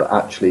Chelsea, but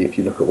actually, if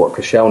you look at what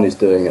Koscielny's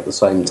doing at the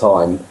same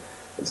time,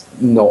 it's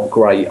not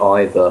great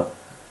either.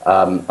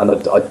 And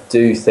I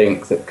do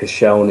think that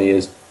Koscielny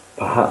is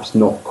perhaps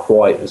not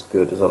quite as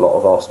good as a lot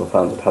of Arsenal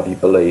fans would have you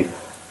believe.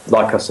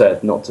 Like I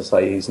said, not to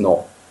say he's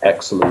not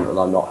excellent and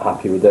I'm not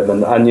happy with him.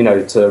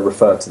 And to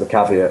refer to the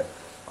caveat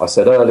I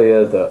said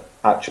earlier, that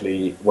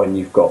actually when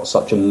you've got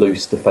such a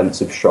loose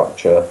defensive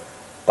structure,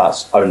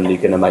 that's only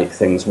going to make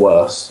things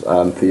worse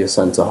for your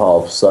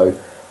centre-half. So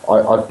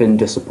I've been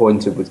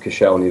disappointed with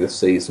Koscielny this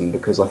season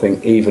because I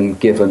think even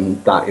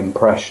given that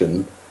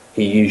impression,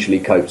 he usually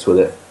copes with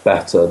it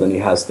better than he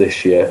has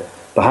this year.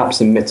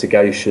 Perhaps in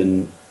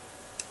mitigation,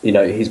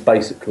 Wenger's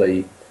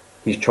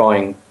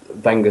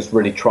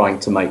really trying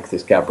to make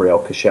this Gabriel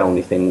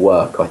Koscielny thing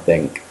work, I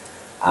think.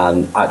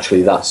 And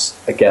actually that's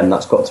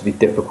got to be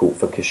difficult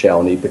for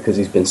Koscielny because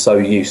he's been so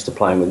used to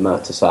playing with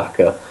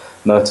Mertesacker.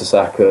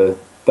 Mertesacker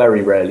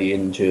very rarely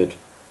injured.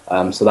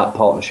 So that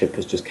partnership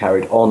has just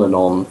carried on and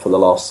on for the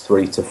last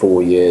 3 to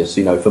 4 years.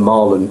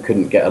 Vermaelen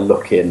couldn't get a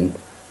look in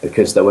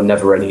because there were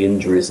never any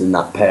injuries in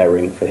that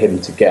pairing for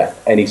him to get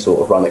any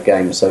sort of run at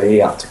games, so he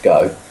had to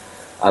go.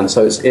 And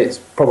so it's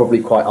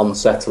probably quite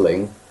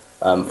unsettling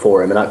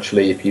for him. And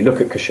actually, if you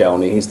look at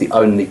Koscielny, he's the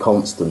only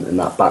constant in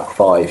that back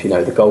five.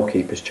 The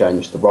goalkeeper's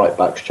changed, the right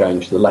back's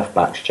changed, the left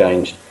back's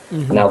changed,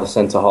 and now the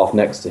centre-half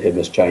next to him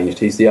has changed.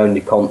 He's the only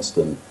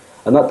constant.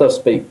 And that does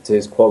speak to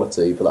his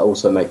quality, but that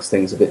also makes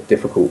things a bit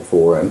difficult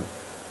for him.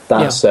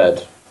 That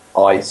said,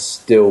 I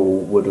still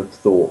would have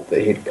thought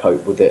that he'd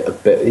cope with it a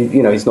bit.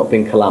 He's not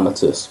been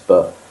calamitous,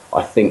 but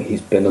I think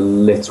he's been a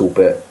little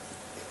bit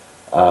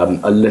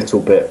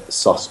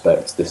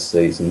suspect this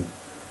season.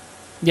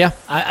 Yeah,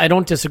 I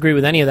don't disagree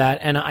with any of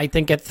that. And I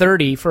think at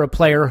 30, for a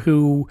player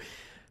who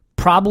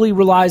probably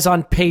relies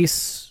on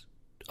pace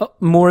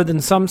more than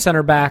some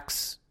center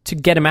backs to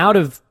get him out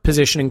of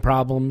positioning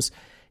problems,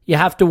 you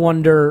have to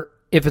wonder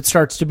if it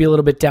starts to be a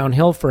little bit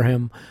downhill for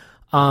him.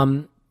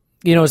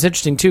 It's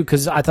interesting, too,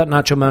 because I thought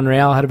Nacho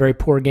Monreal had a very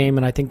poor game,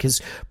 and I think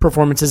his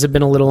performances have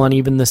been a little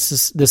uneven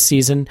this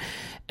season.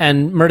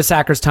 And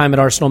Mertesacker's time at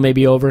Arsenal may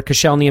be over.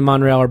 Koscielny and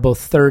Monreal are both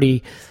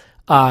 30.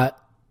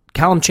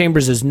 Callum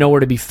Chambers is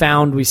nowhere to be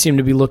found. We seem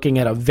to be looking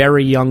at a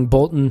very young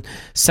Bolton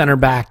center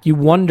back. You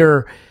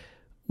wonder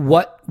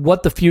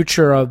what the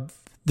future of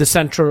the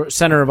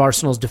center of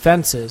Arsenal's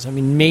defense is. I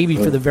mean, maybe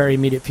for the very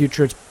immediate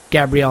future it's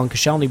Gabriel and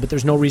Koscielny, but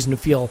there's no reason to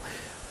feel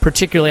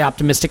particularly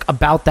optimistic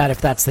about that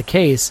if that's the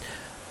case.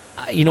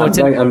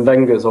 And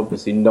Wenger's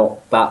obviously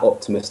not that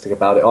optimistic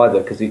about it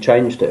either, because he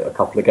changed it a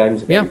couple of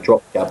games ago. Yeah. He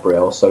dropped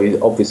Gabriel, so he's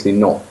obviously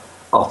not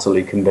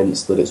utterly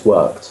convinced that it's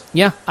worked.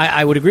 Yeah,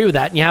 I would agree with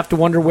that. And you have to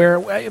wonder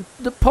where...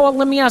 Paul,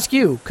 let me ask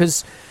you,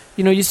 because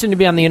you seem to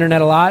be on the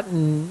internet a lot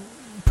and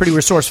pretty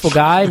resourceful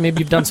guy. Maybe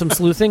you've done some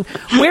sleuthing.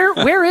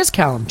 Where is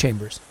Callum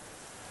Chambers?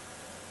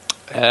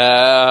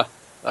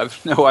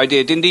 I've no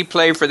idea. Didn't he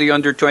play for the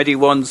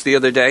under-21s the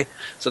other day?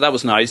 So that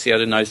was nice. He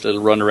had a nice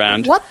little run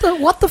around. What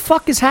the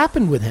fuck has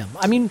happened with him?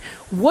 I mean,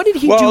 what did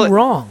he do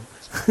wrong?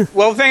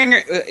 Well,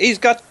 Wenger,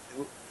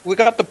 we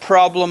got the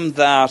problem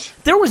that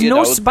there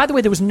was by the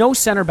way, there was no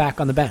center back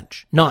on the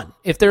bench. None.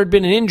 If there had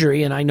been an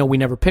injury, and I know we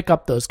never pick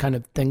up those kind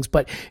of things,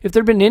 but if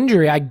there had been an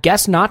injury, I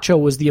guess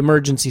Nacho was the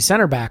emergency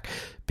center back,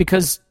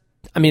 because,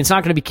 I mean, it's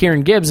not going to be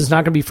Kieran Gibbs. It's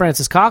not going to be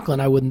Francis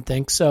Coughlin, I wouldn't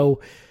think. So,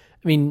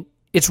 I mean,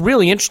 it's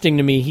really interesting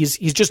to me. He's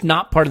just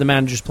not part of the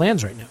manager's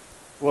plans right now.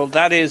 Well,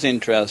 that is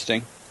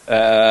interesting.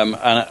 And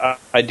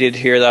I did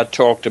hear that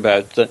talked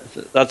about.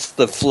 That's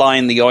the fly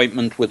in the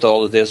ointment with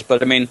all of this.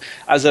 But, I mean,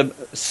 as a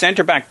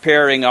centre-back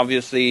pairing,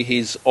 obviously,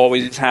 he's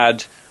always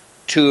had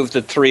two of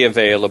the three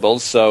available,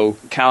 so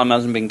Callum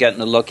hasn't been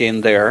getting a look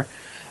in there.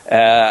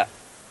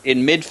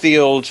 In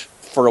midfield,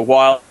 for a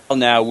while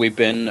now, we've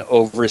been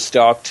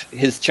overstocked.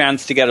 His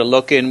chance to get a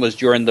look in was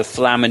during the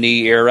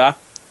Flamini era,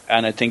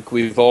 and I think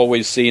we've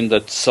always seen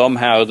that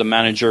somehow the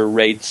manager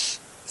rates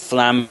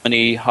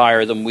Flamini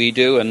higher than we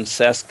do, and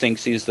Cesc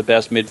thinks he's the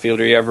best midfielder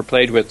he ever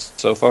played with.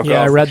 So fuck off.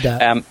 I read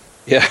that.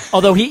 Yeah.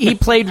 Although he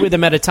played with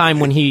him at a time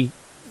when he,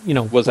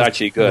 was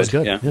actually good. Was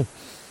good.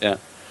 Yeah.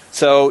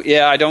 So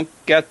I don't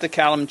get the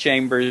Callum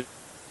Chambers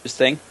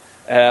thing.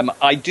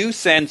 I do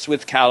sense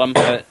with Callum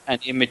an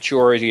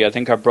immaturity. I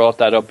think I brought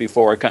that up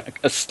before.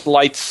 A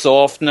slight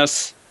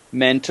softness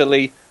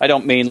mentally. I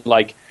don't mean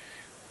like.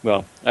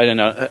 Well, I don't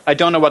know. I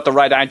don't know what the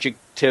right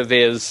adjective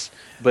is.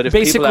 But if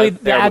basically,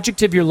 the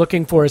adjective you're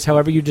looking for is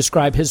however you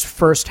describe his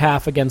first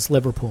half against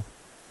Liverpool.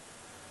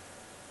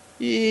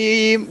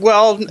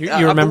 Well,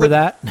 you remember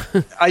that?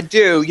 I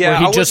do, yeah.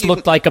 Where he just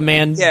looked like a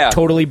man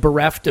totally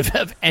bereft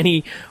of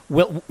any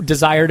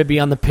desire to be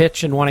on the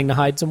pitch and wanting to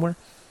hide somewhere?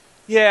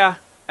 Yeah.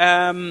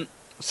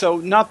 So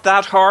not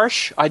that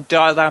harsh. I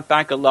dial that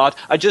back a lot.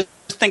 I just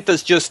think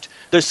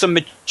there's some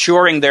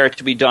maturing there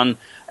to be done.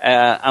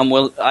 And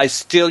I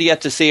still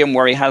yet to see him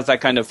where he has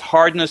that kind of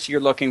hardness you're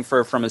looking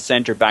for from a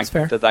centre back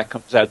that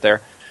comes out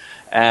there.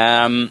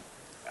 And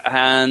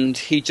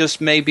he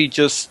just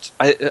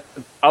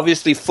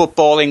obviously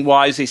footballing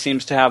wise, he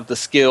seems to have the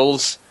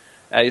skills.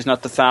 He's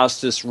not the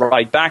fastest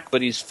right back,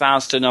 but he's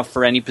fast enough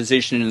for any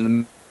position in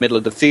the middle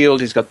of the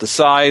field. He's got the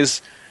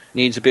size,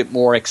 needs a bit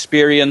more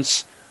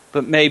experience,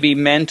 but maybe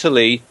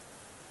mentally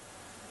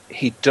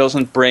he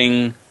doesn't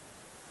bring.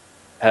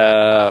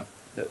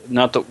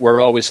 Not that we're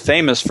always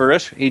famous for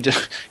it. He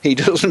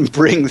doesn't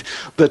bring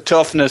the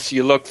toughness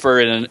you look for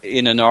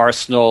in an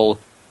Arsenal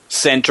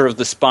centre of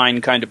the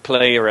spine kind of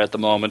player at the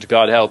moment.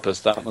 God help us,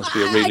 that must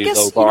be a really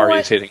low bar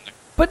he's hitting.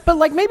 But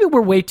like maybe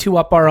we're way too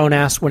up our own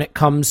ass when it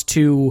comes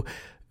to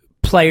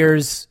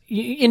players,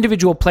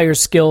 individual players'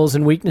 skills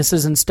and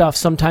weaknesses and stuff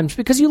sometimes,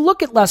 because you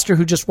look at Leicester,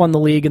 who just won the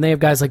league, and they have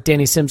guys like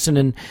Danny Simpson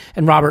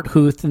and Robert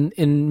Huth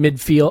in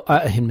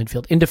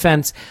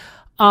defense.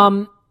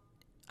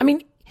 I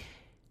mean,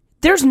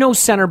 there's no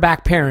center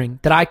back pairing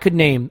that I could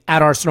name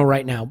at Arsenal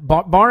right now,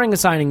 barring a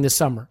signing this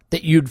summer,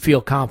 that you'd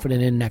feel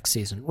confident in next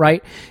season,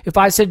 right? If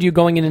I said to you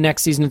going into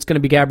next season, it's going to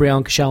be Gabriel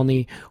and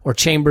Koscielny, or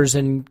Chambers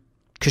and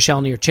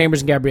Koscielny, or Chambers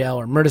and Gabriel,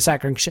 or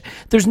Mertesacker and Koscielny,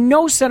 there's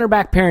no center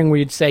back pairing where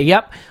you'd say,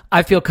 yep,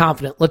 I feel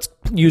confident. Let's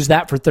use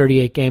that for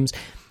 38 games.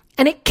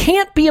 And it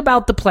can't be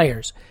about the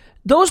players.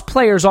 Those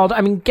players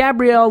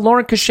Gabriel,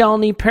 Laurent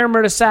Koscielny, Per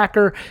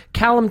Mertesacker,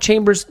 Callum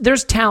Chambers,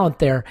 there's talent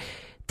there.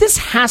 This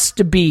has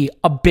to be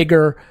a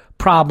bigger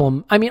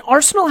problem. I mean,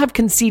 Arsenal have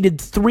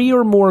conceded 3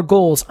 or more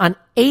goals on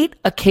 8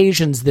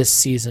 occasions this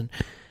season.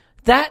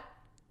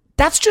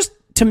 That's just,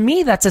 to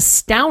me, that's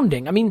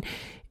astounding. I mean,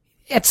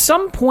 at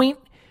some point,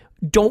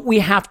 don't we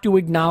have to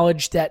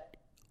acknowledge that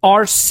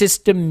our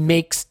system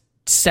makes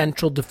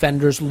central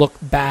defenders look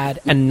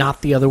bad and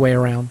not the other way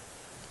around?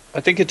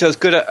 I think it does.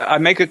 Good. I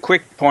make a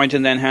quick point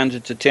and then hand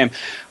it to Tim.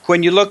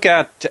 When you look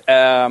at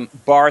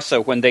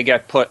Barca, when they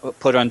get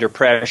put under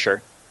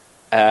pressure,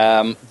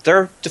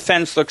 their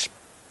defense looks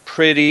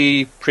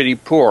pretty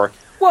poor.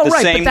 Well,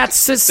 right, but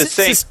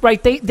that's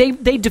right.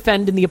 They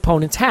defend in the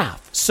opponent's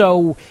half.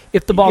 So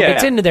if the ball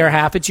gets into their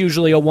half, it's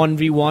usually a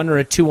 1v1 or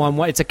a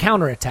 2-on-1. It's a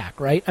counterattack,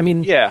 right? I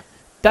mean,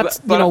 that's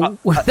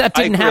that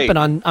didn't happen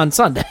on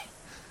Sunday.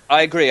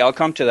 I agree. I'll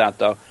come to that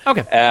though.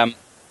 Okay.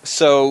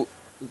 So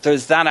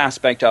there's that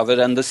aspect of it,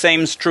 and the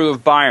same is true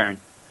of Bayern.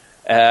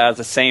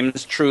 The same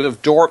is true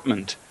of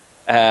Dortmund.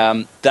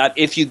 That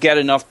if you get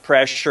enough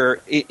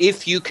pressure,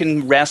 if you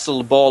can wrestle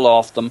the ball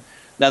off them.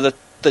 Now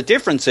the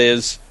difference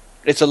is,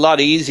 it's a lot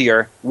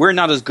easier. We're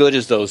not as good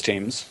as those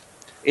teams.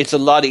 It's a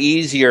lot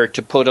easier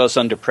to put us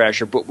under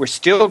pressure, but we're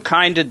still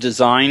kind of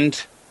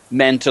designed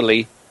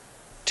mentally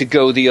to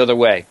go the other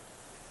way.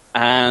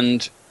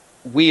 And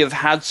we have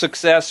had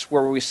success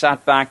where we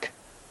sat back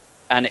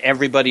and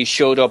everybody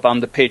showed up on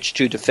the pitch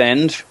to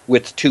defend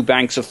with 2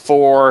 banks of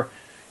 4.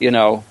 You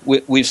know,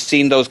 we've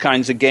seen those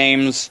kinds of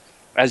games.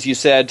 As you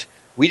said,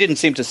 we didn't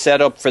seem to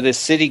set up for this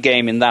City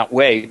game in that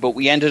way, but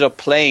we ended up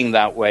playing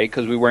that way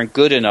because we weren't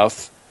good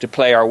enough to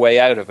play our way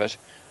out of it.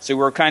 So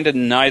we're kind of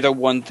neither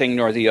one thing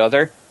nor the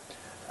other.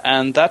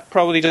 And that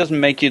probably doesn't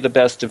make you the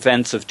best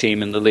defensive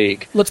team in the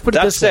league. Let's put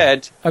it this way.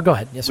 That said, go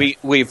ahead. Yes,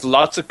 we've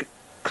lots of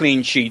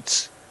clean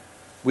sheets.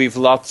 We've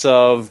lots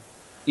of,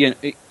 you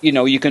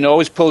know, you can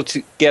always pull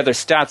together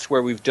stats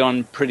where we've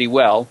done pretty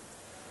well.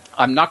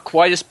 I'm not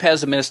quite as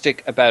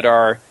pessimistic about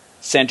our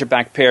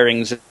centre-back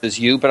pairings as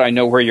you, but I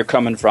know where you're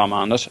coming from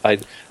on it.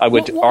 I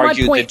would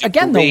argue my point,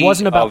 again, though,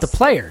 wasn't about the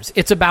players.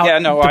 It's about... Yeah,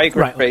 no, I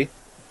agree. Right.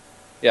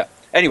 Yeah.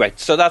 Anyway,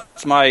 so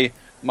that's my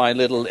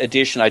little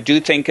addition. I do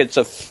think it's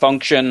a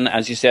function,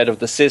 as you said, of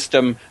the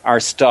system, our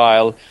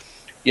style.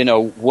 You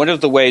know, one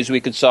of the ways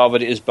we could solve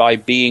it is by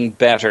being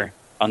better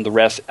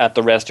at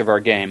the rest of our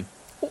game.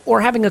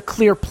 Or having a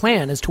clear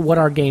plan as to what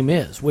our game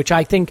is, which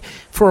I think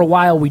for a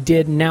while we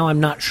did, and now I'm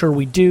not sure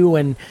we do.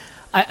 And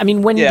I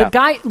mean, when the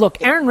guy... Look,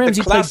 Aaron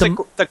Ramsey played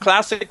the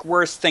classic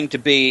worst thing to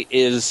be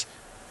is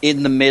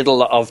in the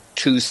middle of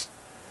 2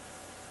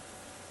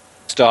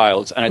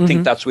 styles, and I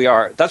think that's we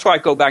are. That's why I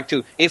go back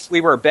to, if we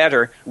were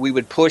better, we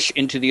would push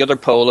into the other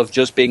pole of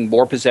just being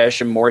more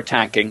possession, more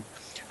attacking,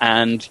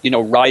 and, you know,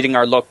 riding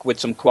our luck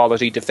with some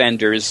quality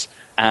defenders,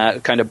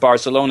 kind of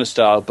Barcelona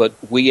style. But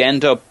we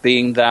end up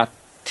being that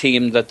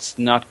team that's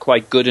not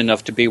quite good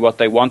enough to be what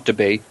they want to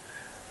be,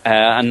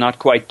 and not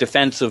quite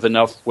defensive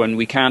enough when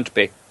we can't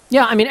be.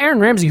 Yeah, I mean, Aaron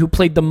Ramsey, who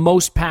played the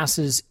most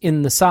passes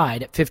in the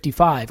side at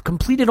 55,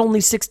 completed only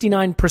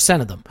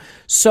 69% of them.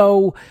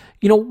 So,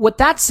 you know, what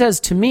that says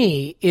to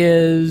me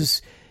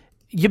is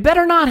you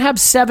better not have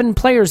 7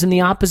 players in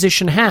the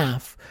opposition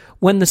half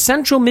when the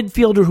central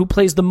midfielder who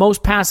plays the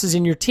most passes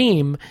in your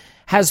team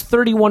has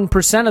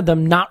 31% of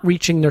them not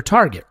reaching their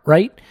target,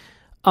 right?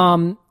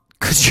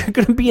 Because you're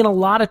going to be in a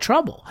lot of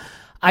trouble.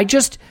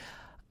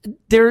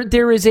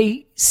 There is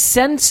a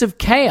sense of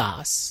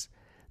chaos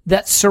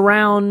that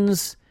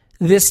surrounds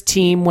this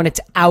team when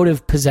it's out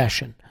of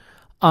possession,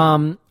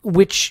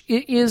 which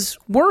is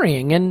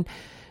worrying. And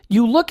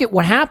you look at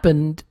what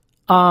happened,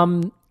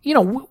 you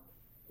know,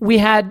 we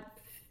had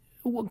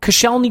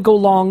Koscielny go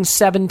long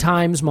 7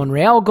 times,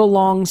 Monreal go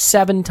long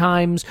 7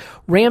 times,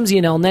 Ramsey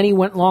and Elneny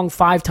went long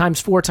 5 times,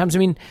 4 times. I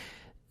mean,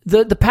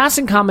 the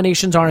passing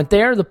combinations aren't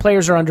there. The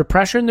players are under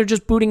pressure, and they're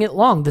just booting it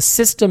long. The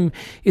system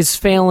is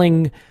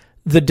failing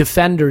the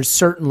defenders,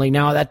 certainly.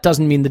 Now, that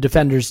doesn't mean the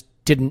defenders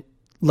didn't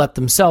let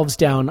themselves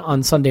down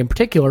on Sunday in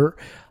particular,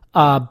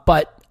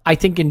 but I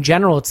think in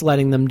general it's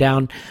letting them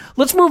down.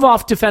 Let's move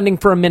off defending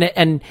for a minute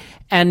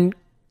and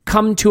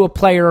come to a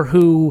player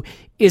who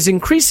is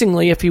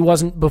increasingly, if he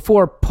wasn't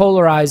before,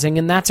 polarizing,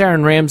 and that's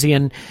Aaron Ramsey.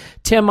 And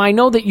Tim, I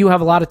know that you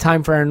have a lot of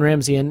time for Aaron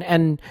Ramsey,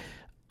 and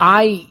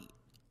I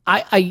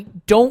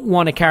don't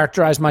want to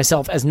characterize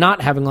myself as not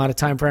having a lot of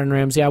time for Aaron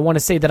Ramsey. I want to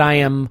say that I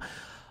am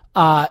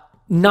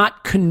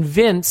not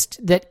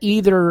convinced that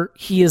either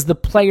he is the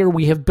player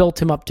we have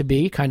built him up to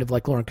be, kind of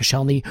like Laurent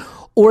Koscielny,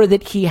 or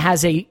that he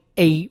has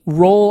a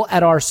role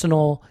at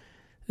Arsenal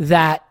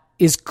that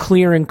is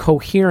clear and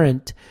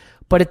coherent.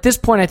 But at this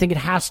point, I think it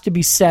has to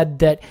be said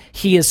that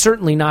he has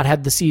certainly not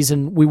had the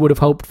season we would have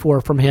hoped for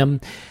from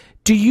him.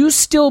 Do you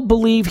still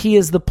believe he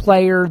is the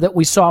player that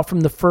we saw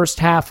from the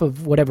first half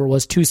of whatever it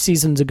was 2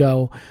 seasons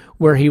ago,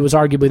 where he was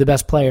arguably the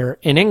best player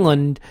in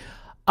England?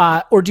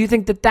 Or do you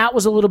think that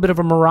was a little bit of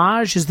a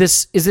mirage? Is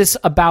this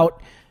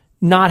about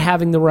not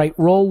having the right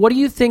role? What do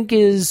you think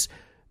is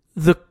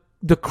the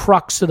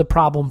crux of the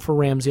problem for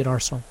Ramsey at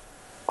Arsenal?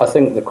 I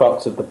think the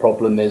crux of the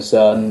problem is,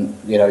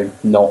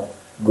 not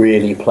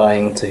really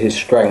playing to his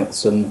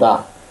strengths, and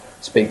that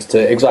speaks to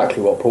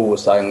exactly what Paul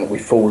was saying, that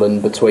we've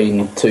fallen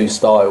between 2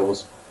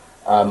 styles,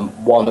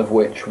 one of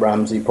which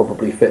Ramsey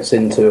probably fits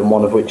into and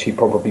one of which he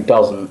probably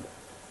doesn't.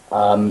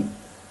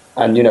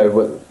 And, you know,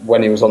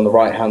 when he was on the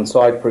right-hand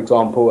side, for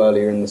example,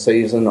 earlier in the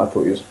season, I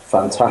thought he was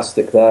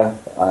fantastic there.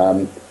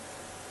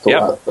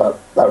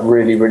 That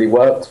really, really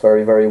worked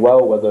very, very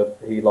well, whether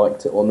he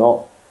liked it or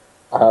not.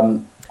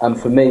 And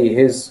for me,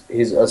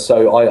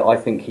 I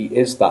think he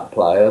is that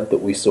player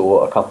that we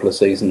saw a couple of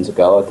seasons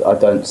ago. I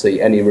don't see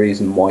any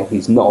reason why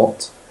he's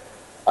not.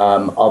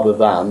 other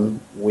than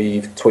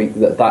we've tweaked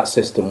that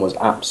system was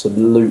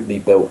absolutely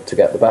built to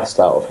get the best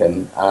out of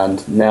him,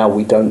 and now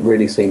we don't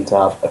really seem to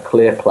have a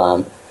clear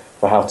plan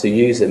for how to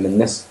use him. And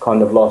this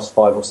kind of last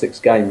 5 or 6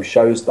 games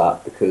shows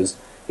that, because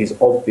he's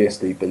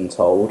obviously been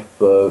told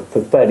for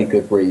fairly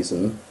good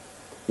reason,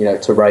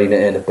 to rein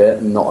it in a bit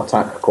and not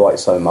attack quite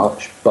so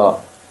much.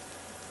 But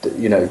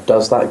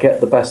does that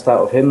get the best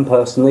out of him?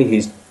 Personally,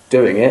 he's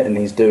doing it and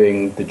he's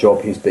doing the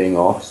job he's being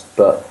asked,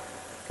 but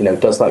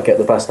does that get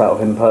the best out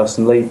of him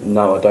personally?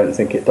 No, I don't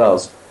think it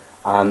does.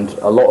 And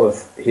a lot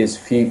of his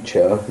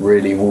future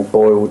really will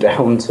boil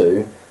down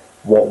to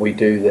what we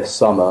do this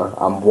summer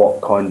and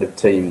what kind of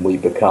team we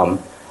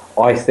become.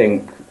 I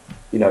think,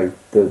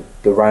 the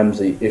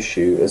Ramsey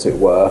issue, as it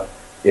were,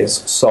 is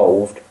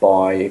solved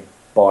by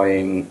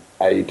buying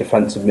a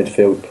defensive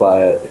midfield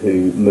player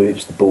who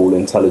moves the ball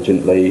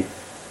intelligently,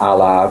 a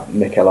la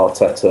Mikel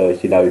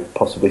Arteta,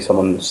 possibly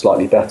someone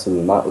slightly better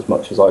than that, as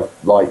much as I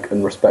like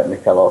and respect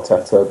Mikel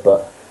Arteta,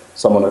 but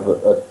someone of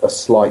a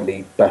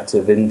slightly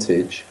better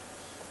vintage.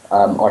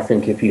 I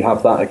think if you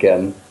have that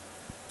again,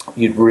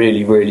 you'd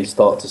really, really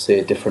start to see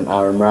a different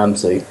Aaron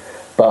Ramsey.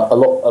 But a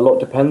lot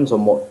depends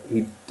on what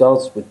he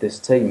does with this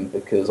team,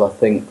 because I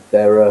think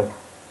there are,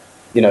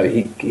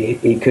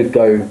 he could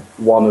go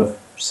one of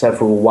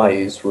several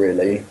ways,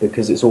 really,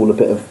 because it's all a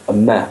bit of a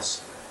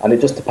mess. And it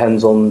just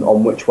depends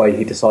on which way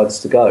he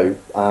decides to go.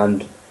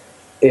 And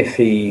if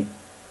he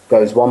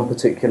goes one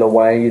particular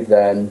way,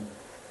 then,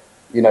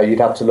 you'd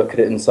have to look at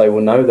it and say,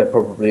 well, no, there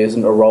probably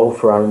isn't a role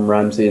for Aaron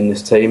Ramsey in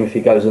this team. If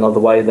he goes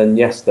another way, then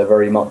yes, there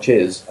very much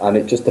is. And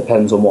it just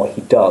depends on what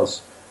he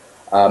does.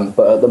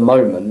 But at the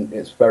moment,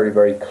 it's very,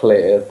 very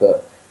clear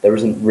that there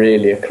isn't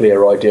really a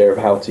clear idea of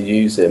how to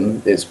use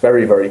him. It's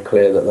very, very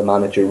clear that the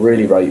manager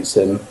really rates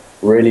him,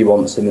 really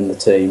wants him in the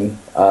team,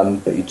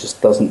 but he just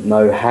doesn't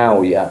know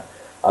how yet.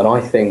 And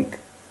I think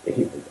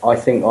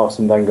Arsene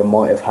Wenger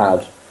might have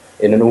had,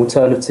 in an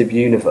alternative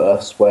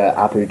universe where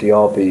Abu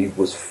Dhabi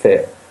was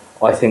fit,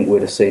 I think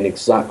we'd have seen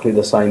exactly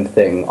the same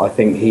thing. I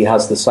think he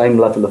has the same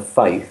level of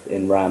faith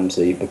in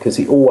Ramsey because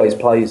he always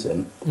plays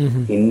him.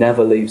 Mm-hmm. He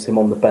never leaves him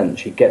on the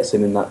bench. He gets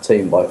him in that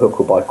team by hook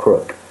or by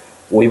crook.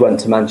 We went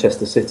to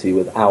Manchester City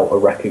without a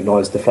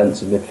recognised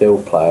defensive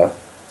midfield player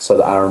so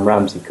that Aaron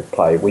Ramsey could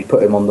play. We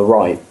put him on the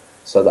right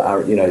so that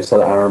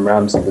Aaron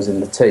Ramsey was in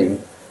the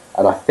team.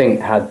 And I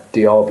think had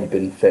Diaby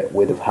been fit,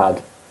 we'd have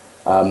had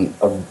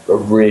a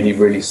really,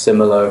 really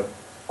similar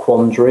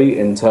quandary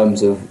in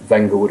terms of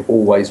Wenger would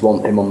always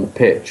want him on the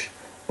pitch,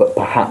 but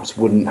perhaps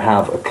wouldn't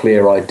have a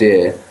clear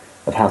idea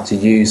of how to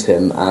use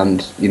him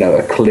and,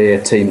 a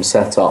clear team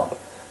setup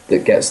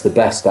that gets the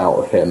best out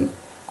of him.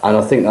 And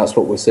I think that's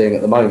what we're seeing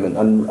at the moment.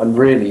 And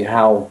really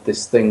how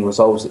this thing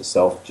resolves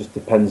itself just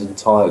depends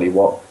entirely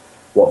what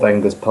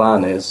Wenger's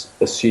plan is,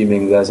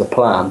 assuming there's a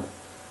plan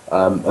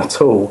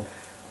at all.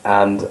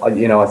 And,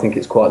 I think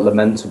it's quite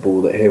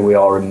lamentable that here we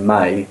are in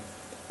May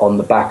on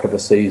the back of a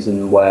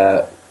season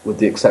where, with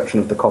the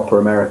exception of the Copa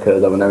America,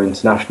 there were no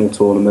international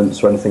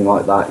tournaments or anything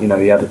like that. He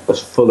had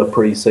as full a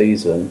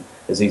pre-season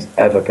as he's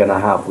ever going to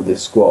have with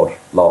his squad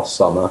last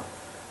summer.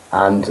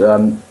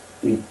 And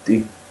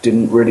he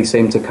didn't really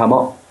seem to come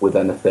up with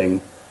anything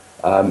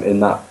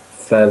in that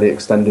fairly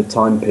extended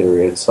time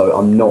period. So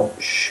I'm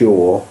not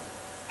sure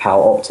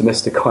how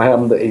optimistic I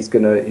am that he's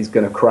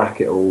gonna crack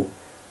it all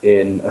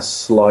in a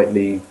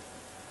slightly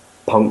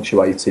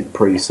punctuated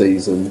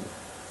pre-season.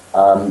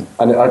 And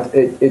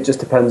it just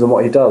depends on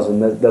what he does.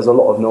 And there's a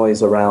lot of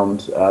noise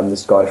around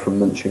this guy from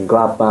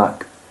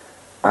Mönchengladbach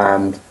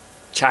and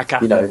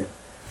Xhaka.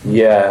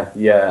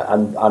 Yeah.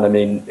 And I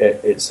mean,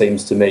 it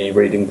seems to me,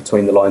 reading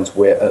between the lines,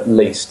 we're at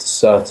least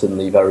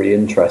certainly very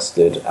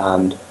interested.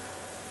 And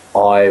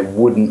I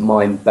wouldn't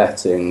mind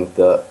betting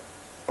that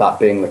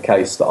being the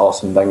case, that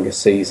Arsene Wenger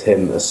sees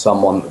him as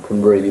someone that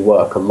can really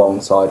work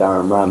alongside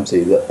Aaron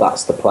Ramsey,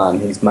 that's the plan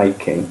he's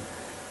making.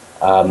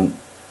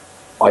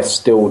 I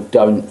still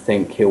don't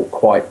think he'll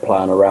quite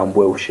plan around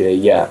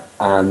Wilshere yet,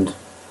 and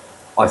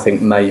I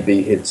think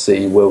maybe he'd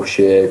see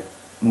Wilshere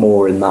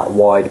more in that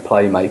wide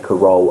playmaker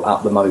role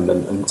at the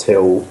moment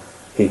until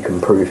he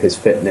can prove his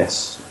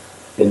fitness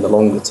in the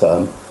longer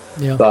term.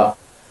 Yeah. But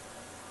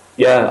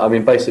yeah, I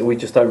mean, basically we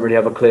just don't really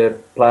have a clear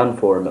plan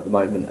for him at the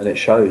moment, and it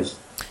shows.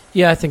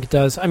 Yeah, I think it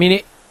does. I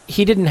mean,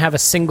 he didn't have a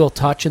single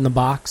touch in the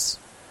box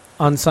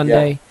on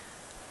Sunday.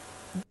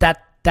 Yeah.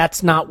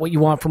 That's not what you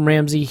want from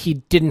Ramsey. He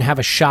didn't have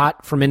a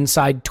shot from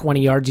inside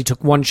 20 yards. He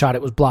took one shot.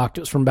 It was blocked.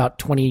 It was from about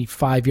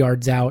 25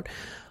 yards out.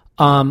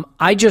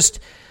 I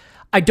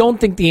don't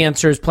think the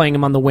answer is playing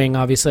him on the wing.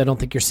 Obviously, I don't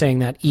think you're saying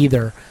that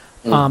either.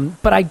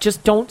 But I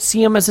just don't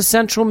see him as a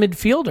central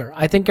midfielder.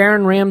 I think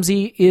Aaron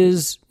Ramsey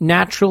is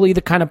naturally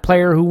the kind of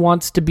player who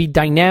wants to be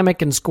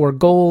dynamic and score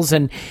goals,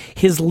 and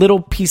his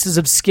little pieces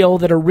of skill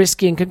that are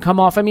risky and can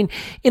come off. I mean,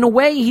 in a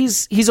way,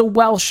 he's a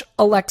Welsh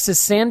Alexis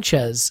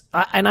Sanchez.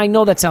 And I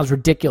know that sounds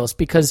ridiculous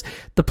because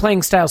the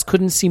playing styles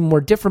couldn't seem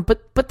more different,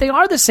 but they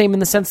are the same in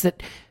the sense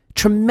that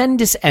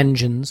tremendous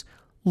engines,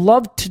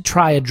 love to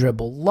try a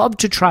dribble, love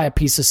to try a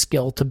piece of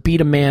skill, to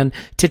beat a man,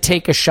 to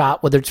take a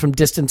shot, whether it's from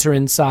distance or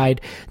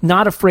inside,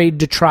 not afraid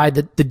to try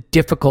the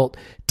difficult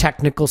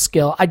technical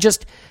skill. I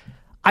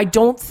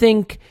don't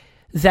think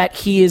that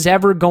he is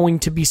ever going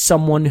to be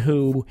someone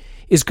who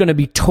is going to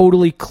be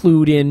totally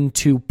clued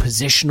into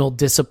positional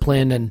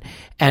discipline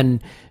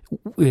and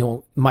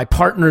my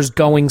partner's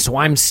going, so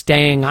I'm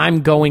staying.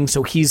 I'm going,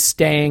 so he's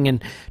staying,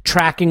 and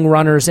tracking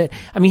runners. I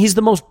mean, he's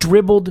the most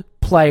dribbled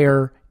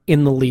player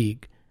in the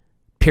league,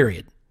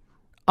 period.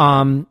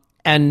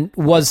 And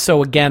was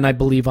so again, I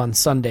believe, on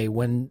Sunday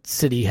when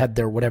City had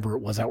their whatever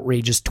it was,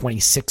 outrageous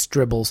 26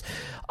 dribbles.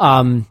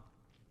 There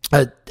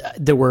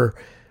were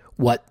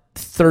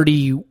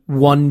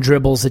 31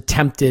 dribbles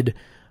attempted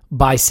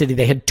by City.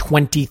 They had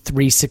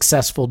 23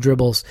 successful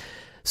dribbles.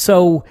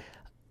 So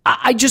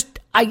I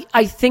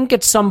think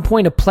at some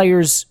point a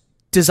player's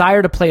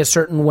desire to play a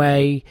certain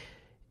way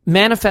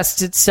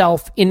manifests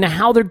itself in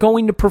how they're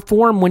going to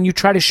perform when you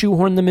try to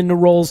shoehorn them into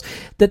roles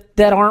that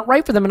aren't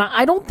right for them. And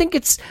I don't think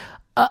it's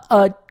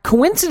a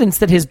coincidence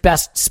that his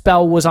best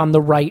spell was on the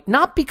right,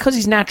 not because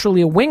he's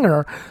naturally a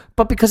winger,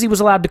 but because he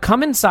was allowed to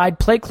come inside,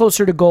 play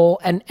closer to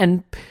goal,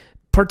 and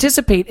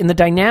participate in the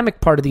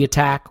dynamic part of the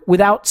attack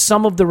without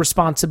some of the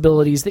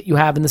responsibilities that you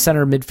have in the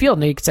center of midfield.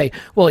 Now you could say,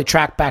 well, he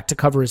tracked back to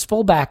cover his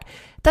fullback.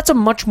 That's a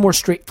much more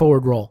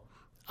straightforward role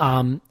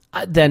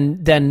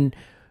than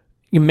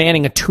you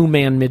manning a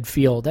two-man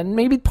midfield. And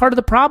maybe part of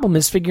the problem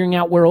is figuring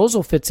out where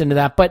Ozil fits into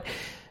that. But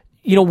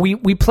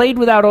we played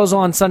without Ozil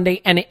on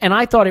Sunday, and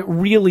I thought it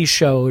really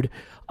showed,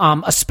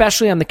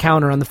 especially on the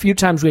counter. On the few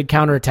times we had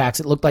counterattacks,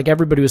 it looked like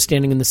everybody was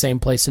standing in the same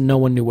place and no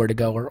one knew where to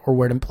go or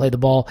where to play the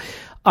ball.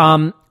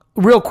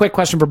 Real quick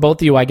question for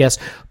both of you, I guess.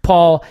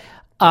 Paul,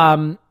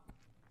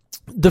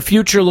 the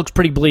future looks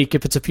pretty bleak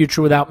if it's a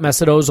future without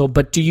Mesut Ozil,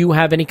 but do you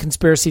have any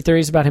conspiracy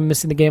theories about him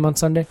missing the game on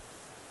Sunday?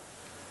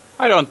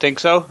 I don't think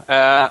so.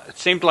 It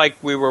seemed like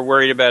we were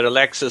worried about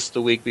Alexis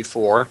the week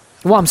before.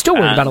 Well, I'm still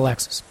worried about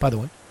Alexis, by the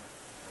way.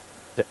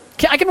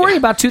 I can worry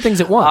about two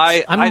things at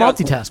once. I'm a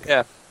multitasker.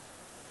 Yeah.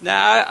 No,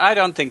 I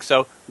don't think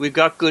so. We've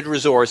got good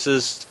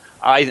resources.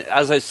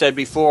 As I said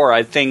before,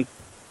 I think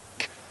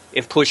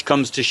if push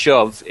comes to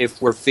shove,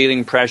 if we're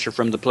feeling pressure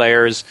from the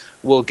players,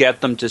 we'll get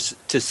them to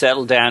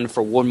settle down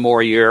for one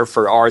more year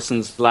for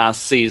Arsenal's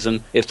last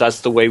season, if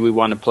that's the way we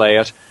want to play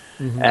it.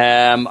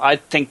 Mm-hmm. I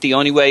think the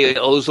only way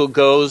Ozil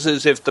goes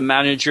is if the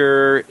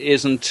manager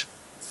isn't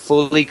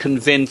fully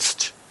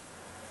convinced.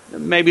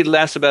 Maybe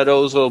less about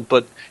Ozil,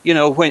 but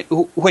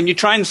when you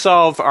try and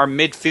solve our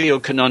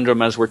midfield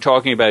conundrum, as we're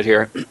talking about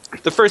here,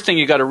 the first thing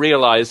you got to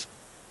realize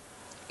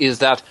is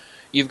that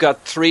you've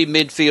got three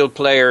midfield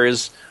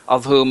players,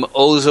 of whom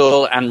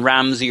Ozil and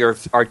Ramsey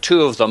are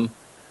two of them,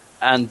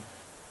 and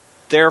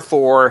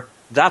therefore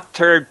that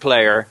third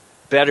player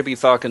better be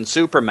fucking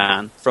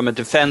Superman from a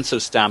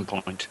defensive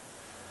standpoint.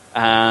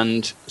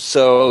 And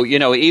so,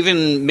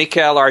 even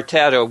Mikel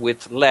Arteta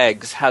with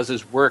legs has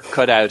his work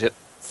cut out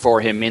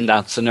for him in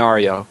that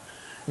scenario.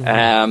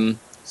 Mm-hmm.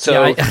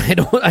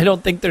 I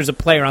don't think there's a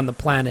player on the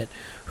planet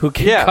who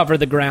can cover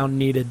the ground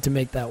needed to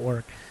make that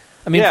work.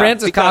 I mean,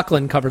 Francis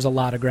Coquelin covers a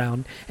lot of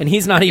ground, and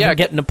he's not even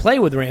getting to play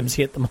with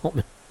Ramsey at the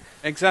moment.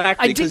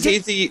 Exactly, because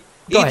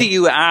either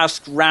you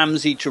ask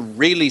Ramsey to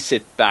really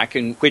sit back,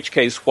 in which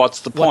case,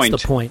 what's the point?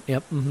 What's the point?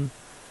 Yep.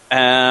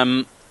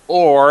 Mm-hmm.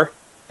 Or,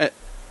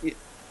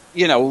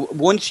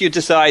 once you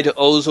decide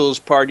Ozil's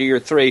part of your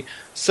three,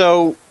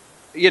 so,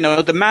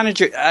 the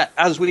manager,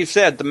 as we've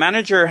said, the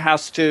manager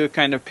has to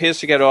kind of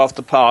piss to get off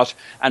the pot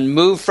and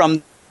move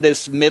from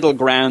this middle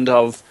ground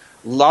of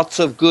lots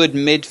of good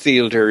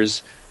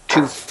midfielders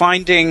to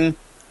finding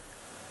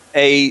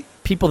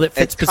people that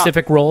fit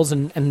specific roles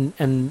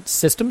and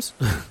systems.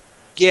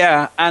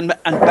 Yeah, and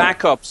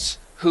backups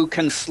who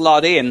can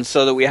slot in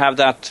so that we have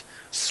that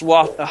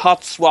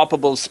hot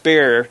swappable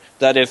spare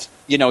that if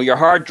your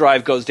hard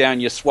drive goes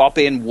down, you swap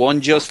in one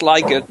just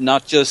like it,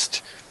 not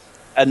just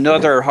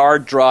another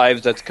hard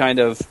drive that's kind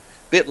of a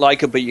bit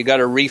like it, but you got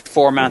to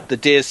reformat the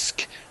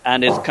disk.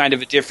 And it's kind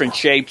of a different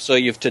shape, so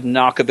you have to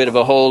knock a bit of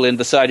a hole in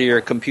the side of your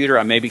computer.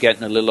 I may be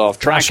getting a little off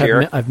track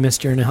here. I've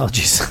missed your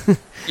analogies.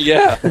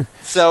 Yeah.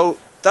 So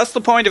that's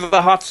the point of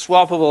a hot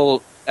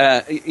swappable,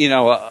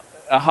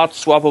 a hot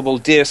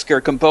swappable disk or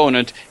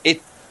component.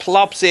 It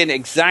plops in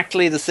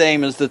exactly the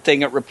same as the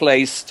thing it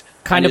replaced.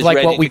 Kind of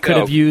like what we could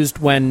have used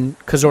when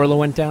Cazorla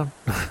went down.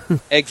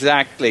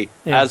 Exactly.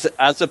 Yeah.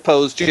 As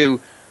opposed to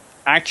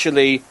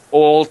actually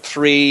all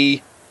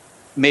three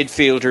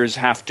midfielders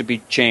have to be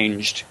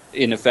changed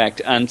in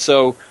effect, and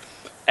so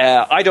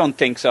I don't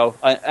think so.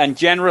 And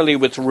generally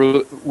with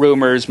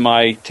rumors,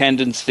 my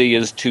tendency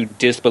is to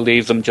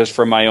disbelieve them just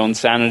for my own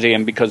sanity,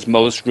 and because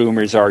most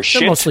rumors are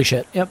shit. They're mostly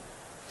shit. Yep.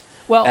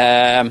 Well,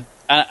 and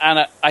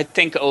I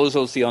think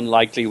Ozil's the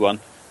unlikely one,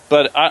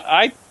 but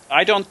I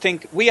don't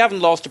think we haven't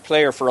lost a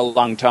player for a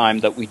long time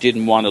that we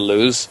didn't want to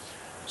lose.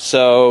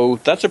 So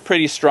that's a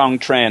pretty strong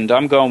trend.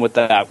 I'm going with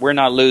that. We're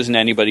not losing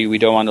anybody we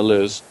don't want to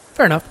lose.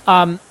 Fair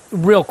enough.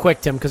 Real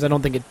quick, Tim, because I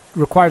don't think it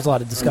requires a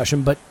lot of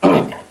discussion, but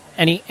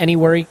any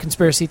worry,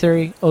 conspiracy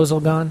theory,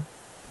 Ozil gone?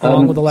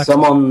 along with Alexis?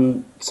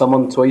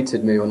 Someone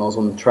tweeted me when I was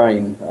on the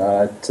train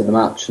to the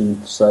match,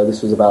 and so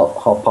this was about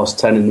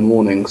 10:30 in the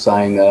morning,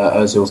 saying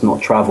Ozil's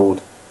not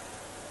travelled.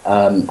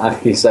 And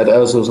he said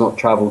Ozil's not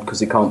travelled because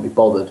he can't be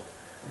bothered.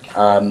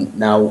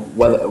 Now,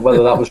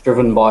 whether that was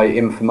driven by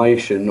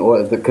information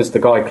or because the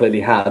guy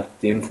clearly had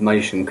the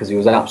information, because he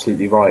was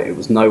absolutely right, it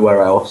was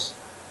nowhere else.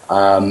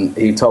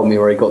 He told me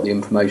where he got the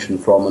information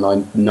from, and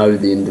I know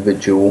the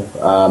individual,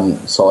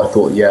 so I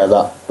thought, yeah,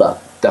 that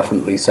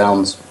definitely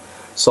sounds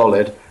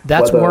solid.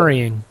 That's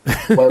worrying.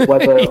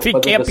 If he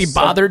can't be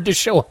bothered to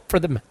show up for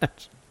the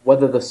match.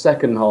 Whether the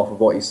second half of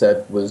what he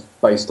said was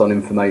based on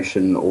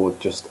information or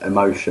just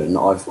emotion,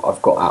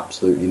 I've got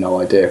absolutely no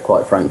idea,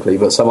 quite frankly.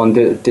 But someone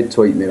did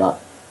tweet me that,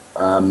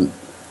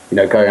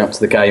 going up to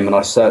the game, and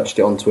I searched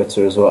it on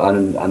Twitter as well,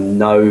 and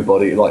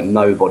nobody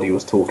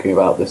was talking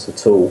about this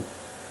at all.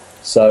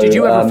 So, did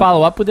you ever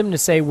follow up with him to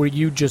say, were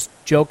you just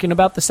joking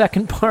about the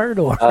second part?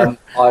 Or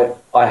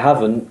I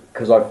haven't,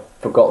 because I've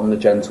forgotten the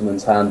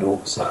gentleman's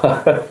handle. So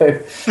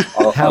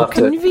how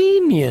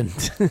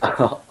convenient.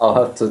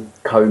 I'll have to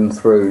comb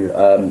through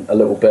a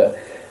little bit.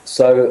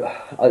 So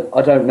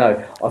I don't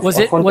know. Was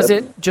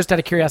it just out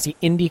of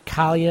curiosity,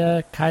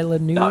 Kyla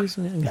News?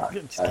 No,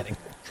 just kidding.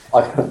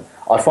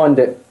 I find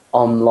it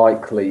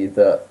unlikely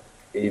that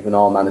even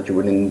our manager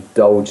would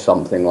indulge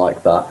something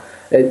like that.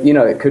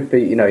 It could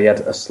be, he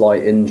had a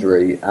slight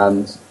injury.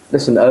 And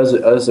listen,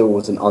 Ozil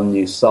was an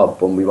unused sub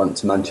when we went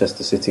to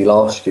Manchester City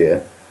last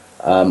year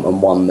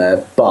and won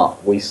there.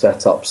 But we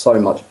set up so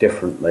much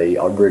differently.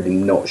 I'm really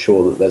not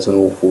sure that there's an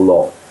awful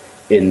lot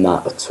in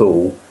that at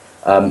all.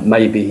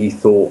 Maybe he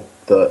thought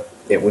that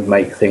it would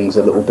make things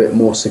a little bit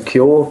more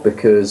secure,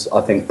 because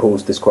I think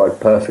Paul's described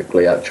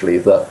perfectly, actually,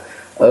 that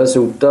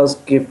Ozil does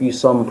give you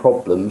some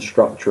problems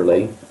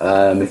structurally.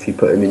 If you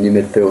put him in your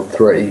midfield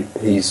three,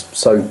 he's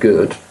so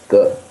good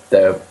that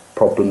they're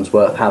problems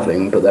worth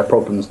having, but they're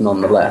problems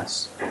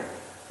nonetheless.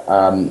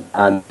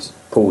 And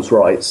Paul's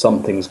right,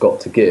 something's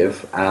got to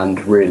give, and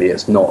really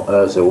it's not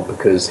Ozil,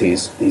 because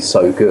he's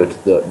so good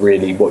that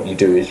really what you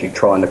do is you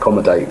try and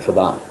accommodate for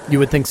that. You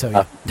would think so,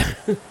 yeah.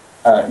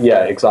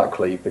 Yeah,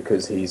 exactly,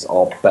 because he's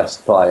our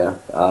best player,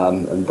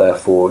 and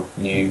therefore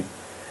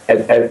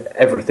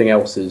everything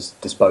else is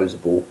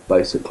disposable,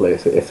 basically,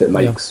 if it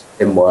makes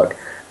him work.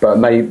 But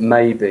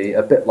maybe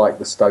a bit like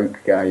the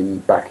Stoke game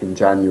back in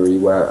January,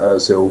 where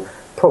Ozil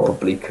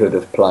probably could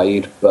have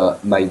played,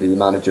 but maybe the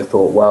manager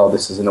thought, well,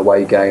 this is an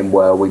away game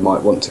where we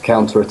might want to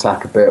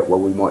counter-attack a bit, where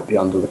we might be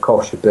under the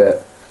cosh a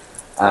bit,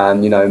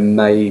 and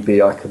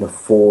maybe I can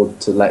afford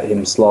to let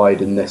him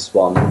slide in this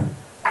one.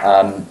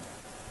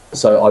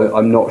 So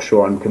I'm not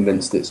sure I'm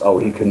convinced it's,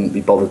 he couldn't be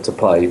bothered to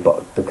play,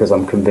 but because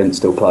I'm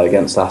convinced he'll play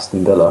against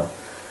Aston Villa.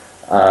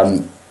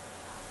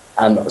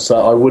 And so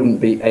I wouldn't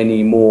be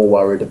any more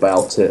worried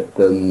about it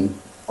than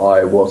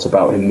I was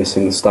about him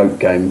missing the Stoke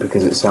game,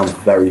 because it sounds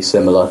very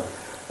similar,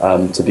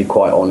 to be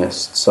quite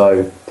honest.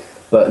 So,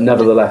 but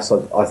nevertheless,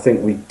 I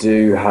think we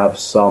do have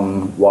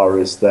some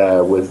worries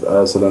there with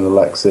Ozil and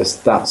Alexis.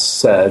 That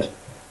said,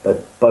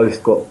 they've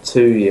both got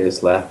 2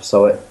 years left,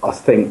 so I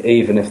think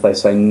even if they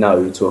say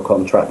no to a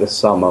contract this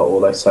summer, or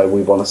they say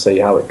we want to see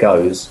how it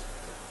goes,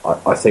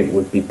 I think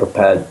we'd be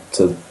prepared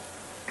to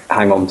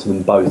hang on to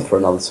them both for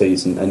another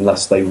season,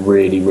 unless they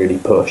really, really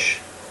push.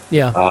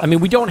 Yeah,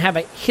 we don't have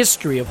a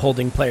history of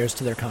holding players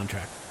to their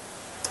contract.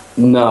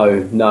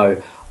 No.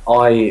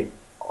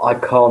 I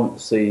can't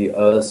see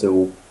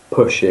Ozil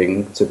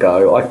pushing to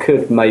go. I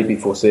could maybe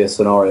foresee a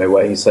scenario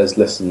where he says,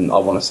 listen, I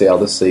want to see how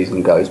this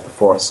season goes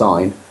before I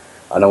sign,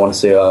 and I want to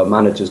see how our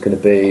manager's going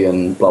to be,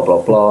 and blah,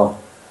 blah, blah.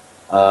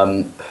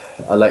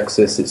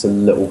 Alexis, it's a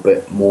little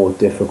bit more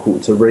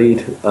difficult to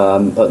read at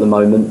the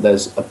moment.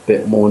 There's a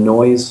bit more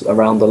noise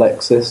around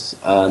Alexis,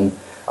 and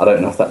I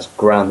don't know if that's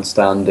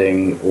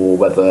grandstanding or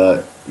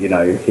whether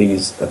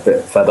he's a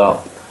bit fed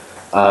up.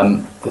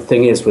 The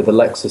thing is, with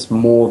Alexis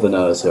more than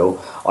Ozil,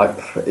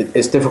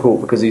 it's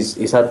difficult because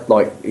he's had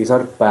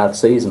a bad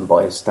season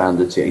by his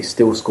standards. Yet he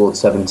still scored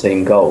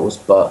 17 goals,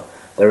 but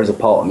there is a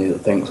part of me that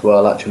thinks,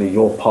 well, actually,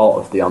 you're part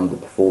of the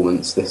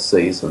underperformance this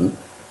season.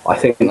 I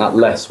think that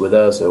less with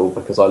Ozil,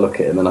 because I look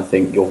at him and I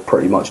think you're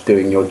pretty much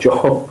doing your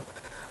job,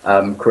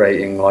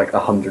 creating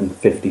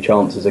 150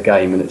 chances a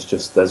game, and it's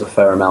just there's a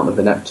fair amount of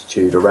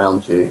ineptitude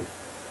around you.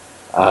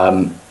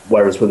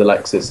 Whereas with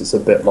Alexis, it's a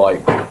bit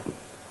like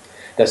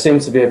there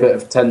seems to be a bit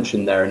of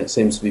tension there, and it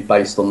seems to be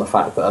based on the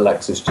fact that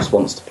Alexis just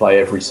wants to play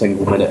every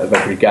single minute of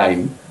every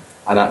game.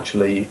 And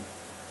actually,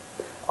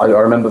 I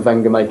remember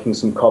Wenger making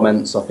some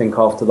comments, I think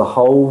after the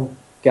whole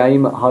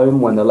game at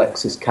home when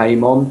Alexis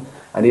came on,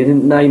 and he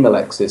didn't name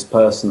Alexis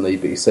personally,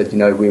 but he said,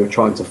 we were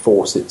trying to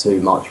force it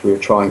too much, we were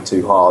trying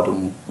too hard,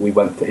 and we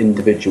went for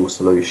individual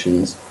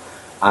solutions.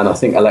 And I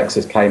think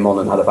Alexis came on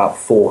and had about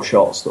 4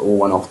 shots that all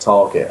went off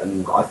target.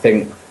 And I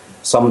think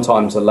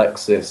sometimes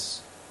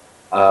Alexis,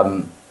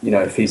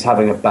 if he's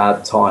having a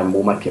bad time,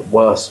 will make it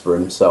worse for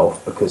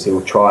himself, because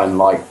he'll try and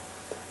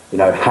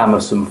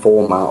hammer some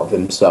form out of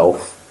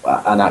himself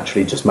and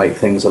actually just make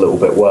things a little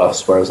bit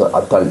worse. Whereas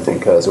I don't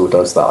think Ozil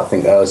does that. I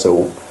think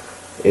Ozil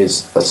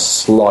is a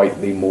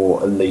slightly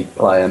more elite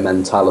player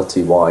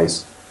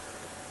mentality-wise.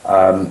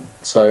 But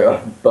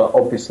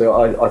obviously,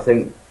 I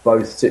think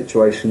both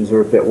situations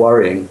are a bit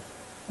worrying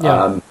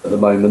at the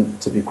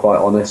moment, to be quite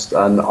honest.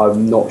 And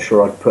I'm not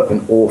sure I'd put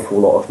an awful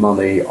lot of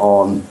money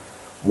on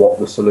what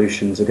the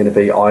solutions are going to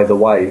be either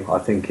way. I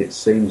think it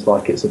seems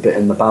like it's a bit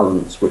in the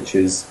balance, which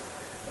is,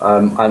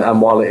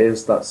 and while it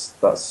is, that's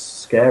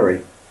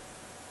scary.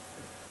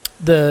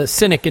 The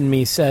cynic in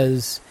me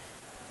says,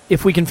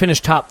 if we can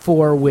finish top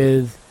four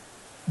with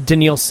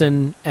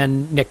Danielson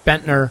and Nick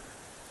Bentner,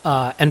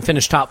 and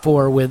finish top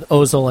four with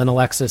Ozil and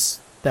Alexis,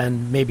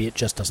 then maybe it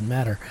just doesn't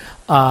matter.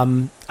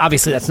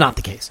 Obviously, that's not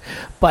the case.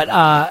 But,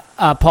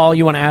 Paul,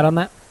 you want to add on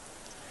that?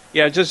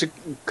 Yeah, just a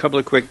couple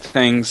of quick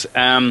things.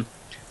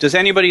 Does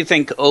anybody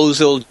think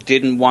Ozil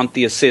didn't want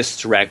the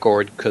assists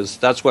record? Because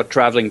that's what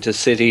travelling to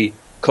City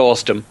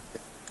cost him.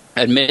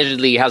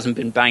 Admittedly, he hasn't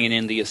been banging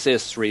in the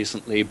assists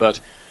recently, but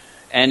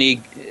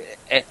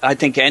I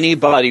think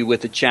anybody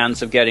with a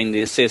chance of getting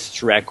the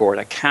assists record,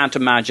 I can't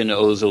imagine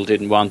Ozil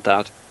didn't want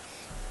that,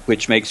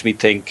 which makes me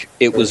think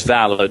it was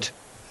valid.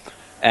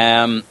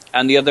 And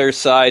the other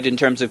side, in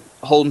terms of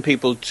holding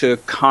people to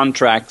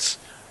contracts,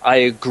 I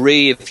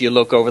agree if you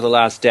look over the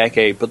last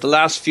decade, but the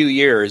last few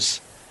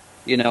years,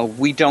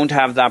 we don't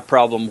have that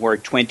problem where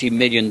 $20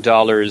 million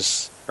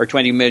or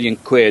 20 million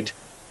quid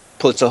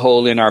puts a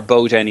hole in our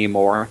boat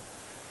anymore.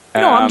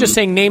 No, I'm just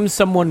saying name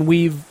someone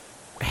we've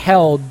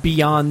held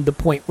beyond the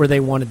point where they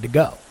wanted to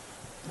go.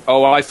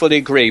 Oh, I fully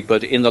agree,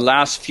 but in the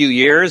last few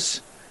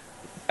years,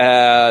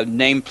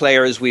 name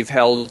players we've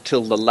held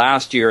till the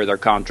last year of their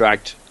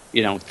contract.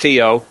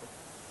 Theo.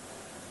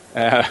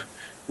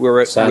 We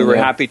were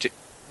happy to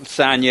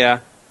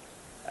Sanya,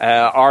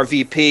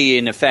 RVP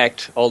in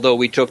effect, although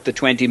we took the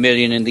 20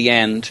 million in the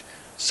end.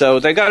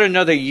 So they got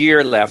another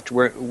year left.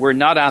 We're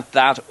not at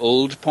that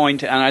old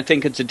point, and I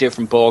think it's a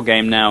different ball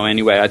game now.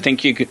 Anyway, I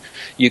think you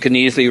can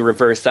easily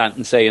reverse that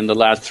and say in the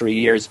last 3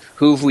 years,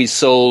 who have we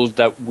sold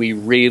that we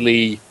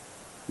really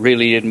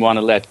didn't want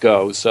to let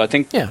go? So I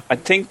think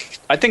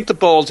the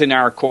ball's in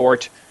our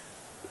court.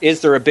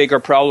 Is there a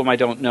bigger problem? I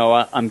don't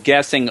know. I'm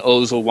guessing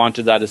Ozil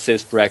wanted that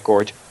assist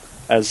record.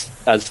 As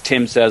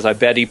Tim says, I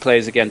bet he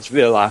plays against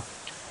Villa.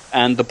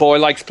 And the boy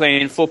likes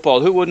playing football.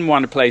 Who wouldn't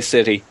want to play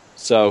City?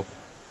 So,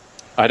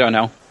 I don't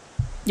know.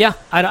 Yeah,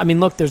 I mean,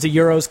 look, there's a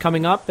Euros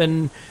coming up,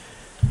 and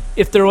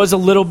if there was a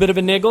little bit of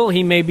a niggle,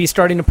 he may be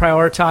starting to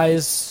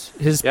prioritize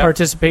his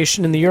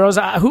participation in the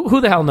Euros.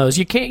 Who the hell knows?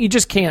 You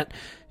just can't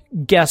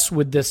guess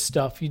with this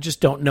stuff. You just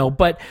don't know.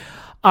 But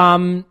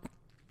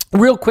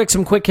real quick,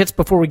 some quick hits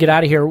before we get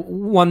out of here.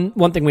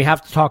 One thing we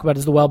have to talk about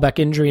is the Welbeck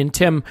injury. And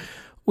Tim,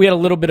 we had a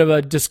little bit of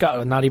a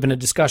discussion, not even a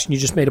discussion. You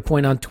just made a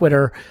point on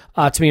Twitter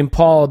to me and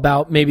Paul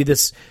about maybe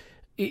this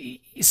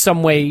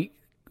some way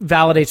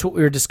validates what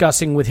we were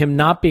discussing with him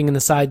not being in the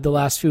side the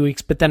last few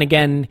weeks. But then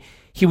again,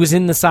 he was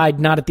in the side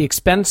not at the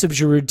expense of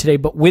Giroud today,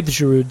 but with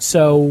Giroud.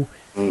 So,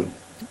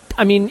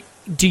 I mean,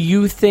 do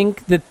you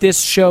think that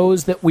this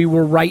shows that we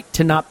were right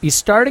to not be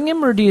starting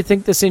him, or do you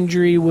think this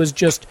injury was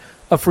just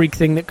a freak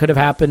thing that could have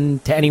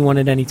happened to anyone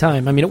at any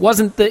time? I mean, it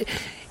wasn't the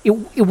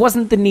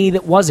knee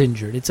that was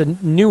injured. It's a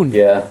new knee.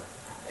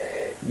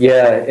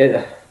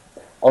 Yeah.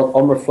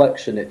 On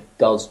reflection, it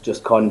does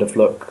just kind of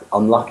look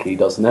unlucky,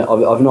 doesn't it?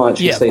 I've not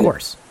actually seen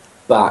it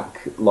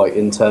back, like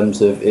in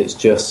terms of it's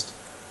just.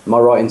 Am I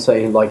right in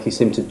saying like he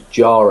seemed to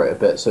jar it a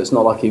bit? So it's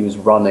not like he was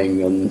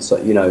running, and so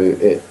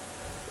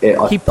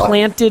he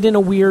planted in a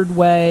weird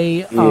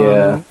way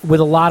with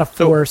a lot of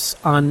force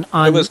on.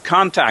 There was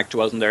contact,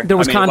 wasn't there? There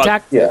was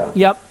contact. Yeah.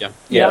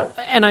 Yep.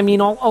 And I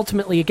mean,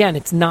 ultimately, again,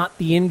 it's not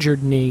the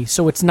injured knee,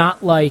 so it's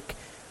not like,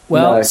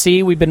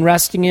 see, we've been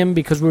resting him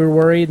because we were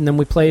worried, and then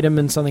we played him,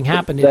 and something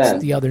happened. It's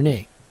the other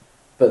knee.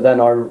 But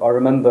then I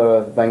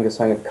remember Wenger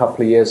saying a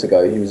couple of years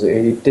ago,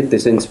 he did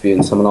this interview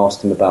and someone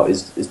asked him about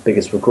his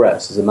biggest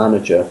regrets as a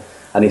manager,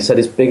 and he said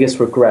his biggest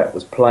regret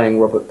was playing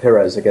Robert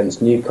Pires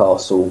against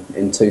Newcastle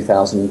in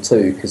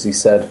 2002, because he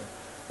said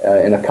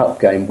in a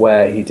cup game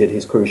where he did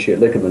his cruciate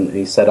ligament, and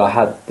he said, I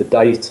had the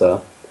data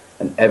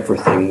and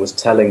everything was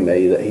telling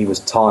me that he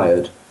was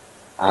tired,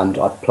 and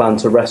I planned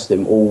to rest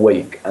him all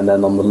week, and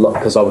then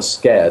because I was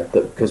scared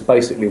that, because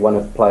basically when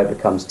a player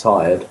becomes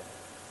tired,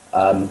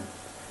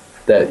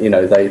 that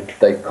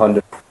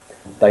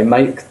they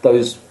make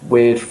those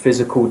weird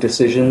physical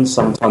decisions.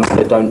 Sometimes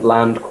they don't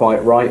land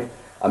quite right.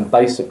 And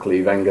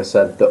basically, Wenger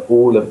said that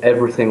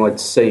everything I'd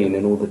seen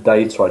and all the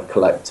data I'd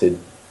collected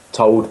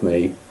told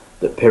me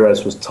that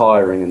Pires was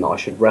tiring and that I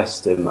should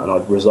rest him, and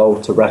I'd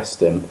resolved to rest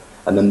him.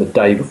 And then the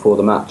day before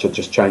the match, I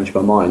just changed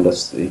my mind.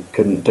 He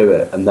couldn't do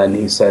it. And then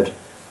he said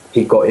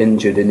he got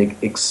injured in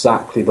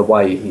exactly the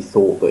way he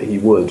thought that he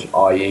would,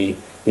 i.e.,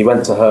 he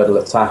went to hurdle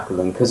at tackle,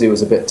 and because he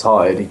was a bit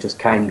tired, he just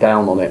came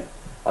down on it,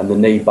 and the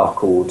knee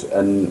buckled.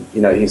 And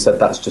he said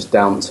that's just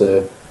down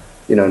to,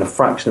 in a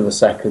fraction of a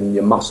second,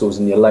 your muscles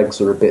and your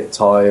legs are a bit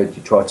tired.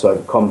 You try to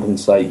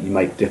overcompensate. You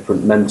make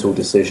different mental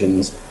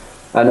decisions,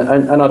 and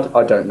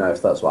I don't know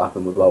if that's what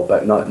happened with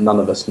Welbeck. None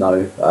of us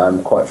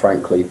know, quite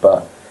frankly.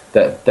 But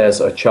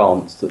there's a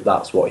chance that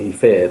that's what he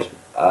feared,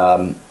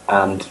 and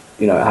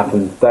it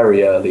happened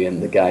very early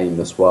in the game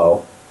as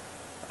well.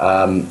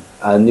 And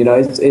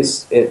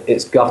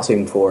it's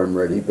gutting for him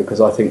really,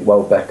 because I think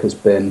Welbeck has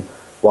been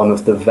one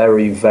of the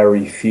very,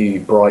 very few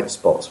bright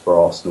spots for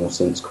Arsenal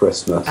since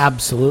Christmas.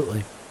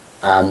 Absolutely.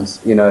 And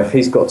if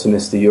he's got to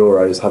miss the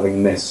Euros,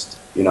 having missed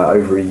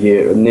over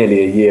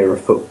nearly a year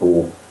of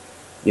football,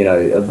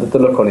 the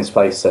look on his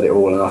face said it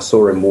all. And I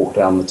saw him walk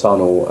down the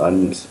tunnel,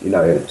 and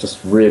just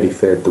really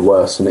feared the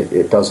worst. And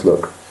it does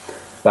look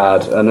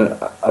bad. And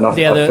I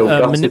feel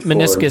gutted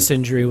meniscus for him.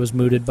 Injury was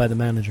mooted by the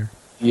manager.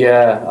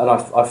 Yeah, and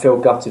I feel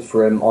gutted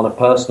for him on a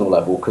personal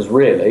level, because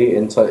really,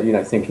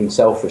 thinking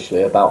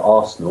selfishly about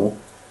Arsenal,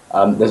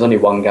 there's only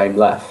one game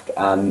left,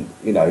 and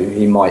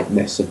he might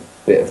miss a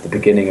bit of the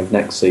beginning of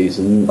next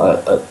season.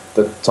 At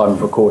the time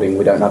of recording,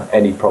 we don't have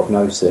any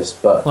prognosis,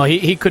 but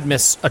he could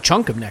miss a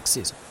chunk of next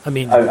season. I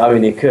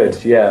mean, he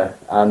could, yeah.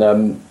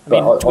 And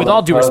with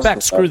all due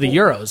respect, screw the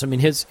Euros. I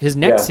mean, his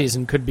next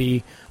season could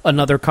be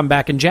another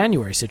comeback in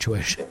January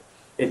situation.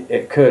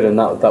 It could, and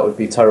that would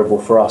be terrible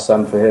for us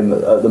and for him.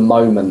 At the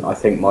moment, I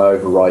think my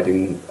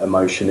overriding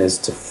emotion is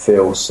to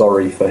feel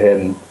sorry for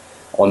him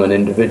on an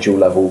individual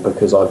level,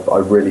 because I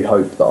really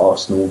hope that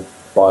Arsenal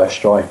buy a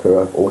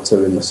striker or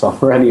two in the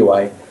summer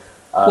anyway.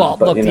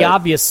 The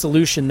obvious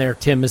solution there,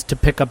 Tim, is to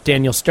pick up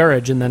Daniel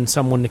Sturridge and then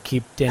someone to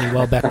keep Danny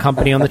Welbeck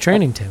company on the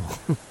training table.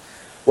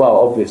 Well,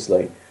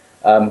 obviously.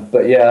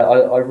 But yeah,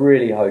 I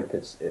really hope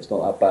it's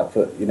not that bad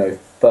for,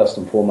 first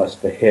and foremost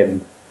for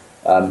him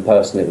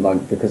personally at the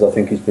moment, because I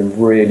think he's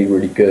been really,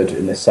 really good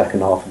in the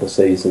second half of the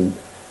season.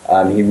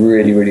 He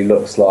really, really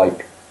looks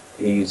like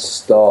he's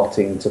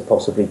starting to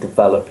possibly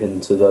develop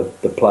into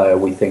the player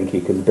we think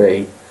he can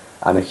be,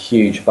 and a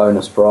huge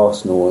bonus for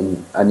Arsenal.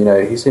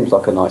 And he seems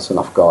like a nice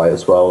enough guy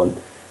as well,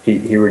 and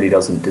he really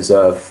doesn't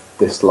deserve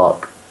this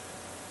luck.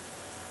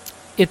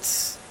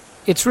 It's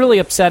really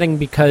upsetting,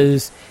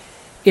 because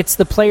it's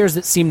the players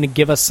that seem to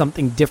give us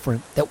something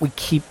different that we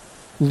keep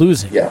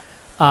losing. Yeah.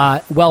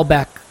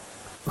 Welbeck,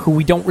 who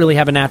we don't really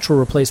have a natural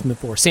replacement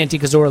for. Santi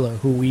Cazorla,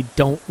 who we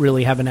don't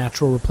really have a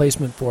natural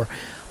replacement for.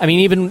 I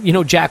mean, even,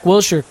 Jack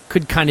Wilshere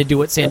could kind of do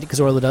what Santi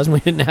Cazorla does, and we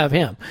didn't have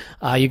him.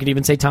 You could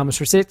even say Thomas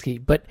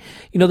Rosicky. But,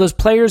 those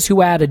players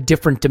who add a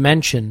different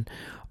dimension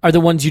are the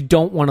ones you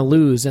don't want to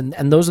lose, and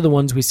those are the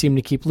ones we seem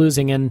to keep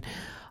losing. And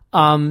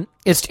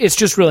it's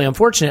just really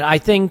unfortunate. I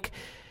think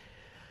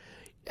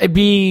it'd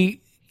be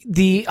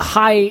the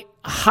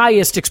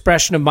highest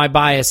expression of my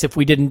bias if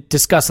we didn't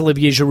discuss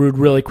Olivier Giroud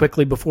really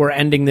quickly before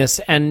ending this.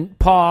 And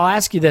Paul, I'll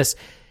ask you this.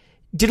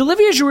 Did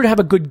Olivier Giroud have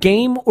a good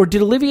game, or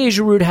did Olivier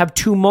Giroud have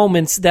two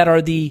moments that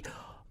are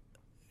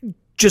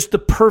just the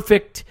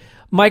perfect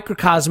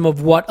microcosm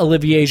of what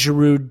Olivier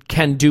Giroud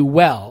can do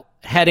well?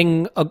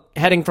 Heading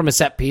from a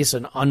set piece,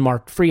 an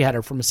unmarked free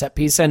header from a set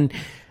piece, and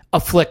a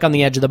flick on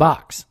the edge of the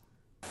box.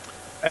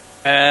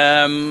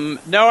 No,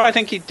 I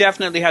think he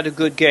definitely had a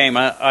good game.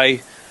 I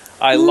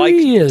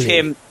liked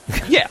Tim.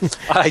 Yeah,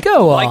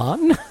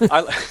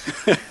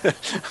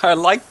 I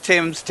liked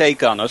Tim's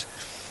take on it.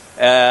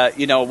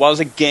 It was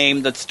a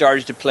game that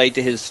started to play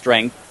to his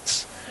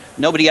strengths.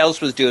 Nobody else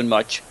was doing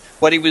much.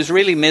 What he was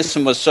really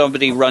missing was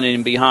somebody running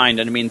in behind.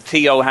 And I mean,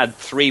 Theo had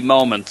 3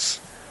 moments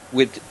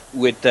with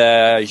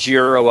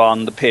Giroud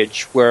on the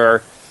pitch where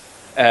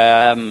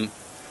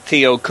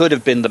Theo could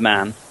have been the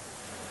man.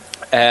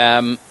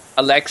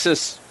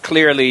 Alexis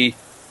clearly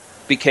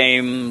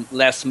became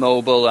less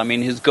mobile. I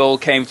mean, his goal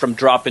came from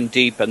dropping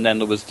deep, and then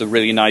there was the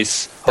really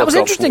nice hook. That was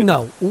interesting,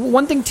 though.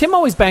 One thing Tim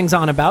always bangs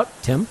on about,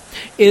 Tim,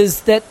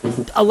 is that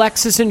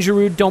Alexis and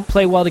Giroud don't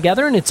play well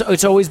together, and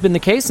it's always been the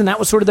case, and that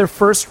was sort of their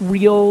first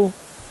real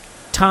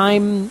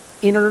time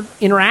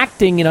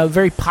interacting in a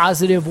very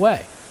positive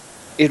way.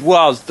 It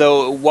was,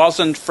 though it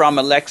wasn't from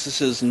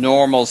Alexis's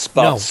normal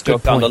spot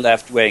stuck on the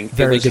left wing.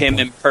 It was him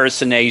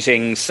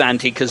impersonating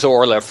Santi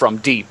Cazorla from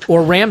deep.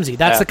 Or Ramsey.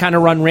 That's the kind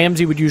of run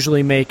Ramsey would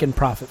usually make and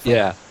profit from.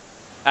 Yeah.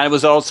 And it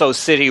was also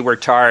City were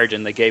tired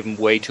and they gave him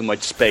way too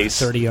much space.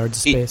 30 yards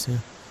of space,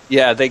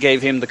 Yeah, they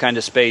gave him the kind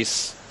of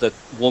space that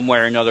one way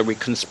or another we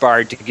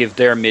conspired to give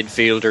their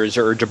midfielders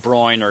or De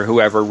Bruyne or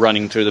whoever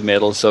running through the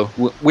middle. So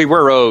we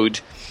were owed.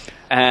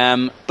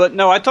 But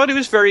no, I thought he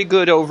was very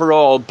good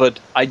overall, but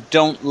I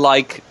don't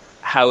like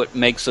how it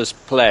makes us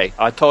play.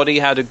 I thought he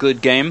had a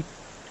good game.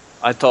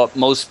 I thought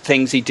most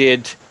things he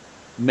did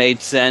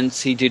made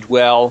sense. He did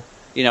well.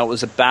 It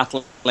was a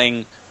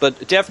battling,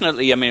 but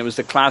definitely, I mean, it was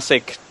the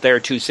classic, there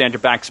are 2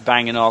 centre-backs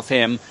banging off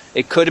him.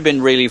 It could have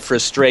been really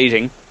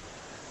frustrating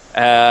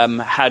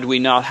had we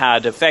not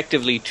had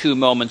effectively 2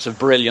 moments of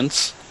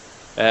brilliance.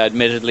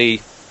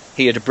 Admittedly,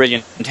 he had a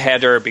brilliant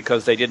header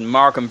because they didn't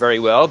mark him very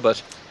well,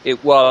 but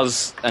it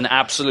was an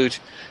absolute...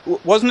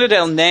 Wasn't it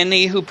El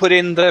Neni who put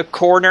in the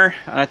corner?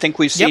 And I think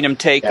we've seen him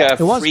take a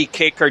free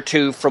kick or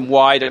 2 from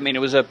wide. I mean, it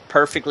was a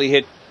perfectly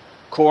hit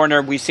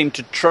corner. We seem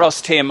to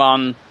trust him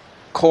on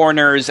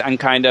corners and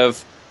kind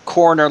of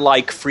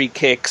corner-like free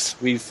kicks.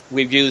 We've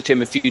used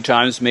him a few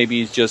times. Maybe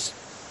he's just...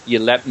 You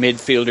let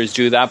midfielders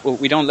do that, but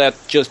we don't let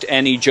just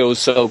any Joe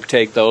Soap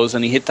take those,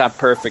 and he hit that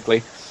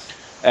perfectly.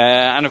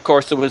 And of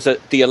course, there was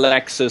the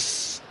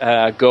Alexis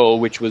goal,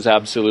 which was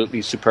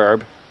absolutely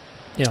superb.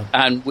 Yeah.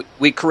 And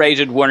we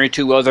created one or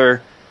two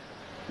other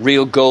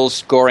real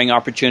goal-scoring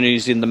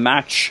opportunities in the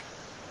match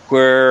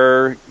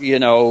where,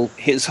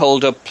 his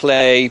hold-up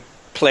play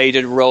played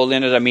a role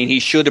in it. I mean, he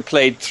should have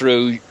played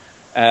through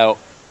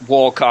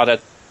Walcott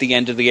at the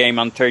end of the game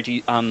on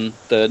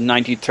the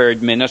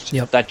 93rd minute.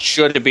 Yep.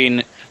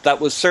 That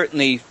was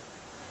certainly,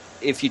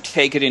 if you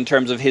take it in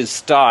terms of his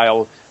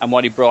style and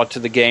what he brought to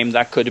the game,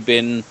 that could have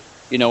been,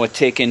 a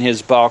tick in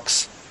his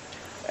box.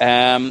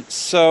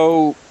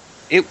 So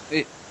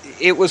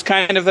it was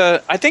kind of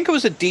I think it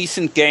was a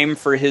decent game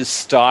for his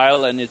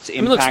style and its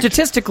impact. Look,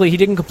 statistically, he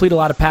didn't complete a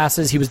lot of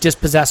passes. He was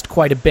dispossessed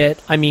quite a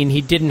bit. I mean,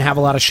 he didn't have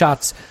a lot of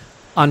shots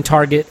on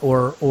target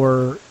or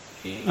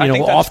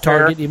off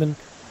target even.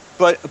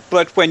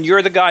 But when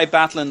you're the guy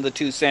battling the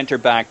two centre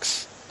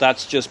backs,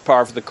 that's just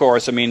par for the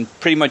course. I mean,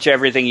 pretty much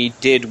everything he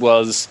did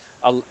was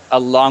a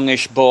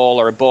longish ball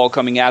or a ball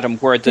coming at him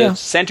where the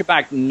centre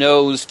back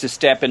knows to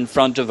step in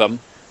front of him,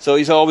 so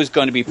he's always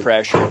going to be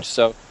pressured.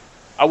 So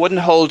I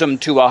wouldn't hold him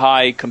to a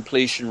high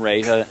completion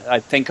rate. I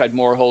think I'd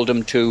more hold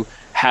him to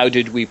how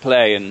did we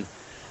play. And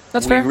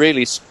that's fair.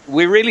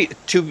 We really,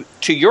 to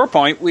your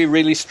point, we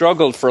really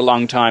struggled for a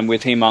long time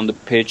with him on the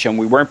pitch, and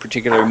we weren't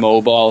particularly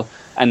mobile.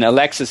 And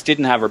Alexis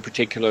didn't have a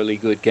particularly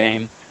good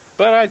game.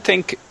 But I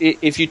think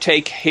if you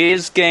take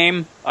his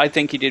game, I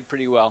think he did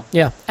pretty well.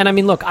 Yeah, and I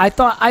mean, look, I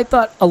thought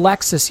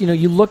Alexis,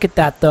 you look at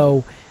that,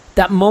 though,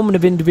 that moment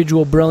of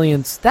individual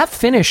brilliance, that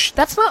finish,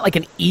 that's not like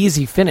an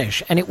easy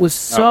finish. And it was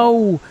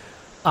so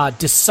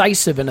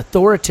decisive and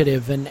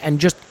authoritative and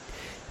just,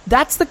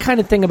 that's the kind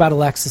of thing about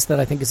Alexis that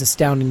I think is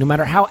astounding. No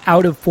matter how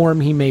out of form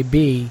he may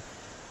be,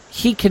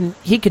 he can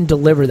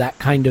deliver that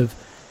kind of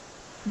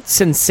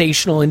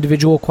sensational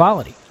individual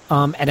quality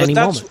at any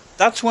moment.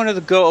 That's one of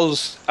the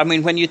goals. I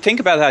mean, when you think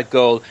about that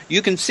goal,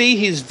 you can see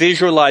he's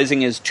visualizing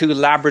his two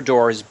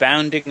Labradors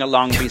bounding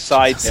along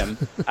beside him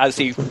as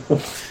he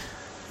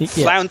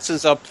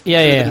flounces up.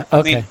 Yeah.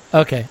 Okay.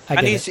 I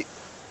get it.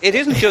 It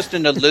isn't just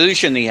an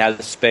illusion he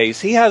has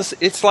space.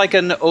 It's like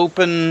an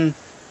open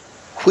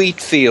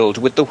wheat field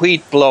with the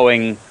wheat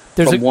blowing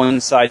from one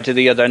side to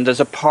the other, and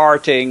there's a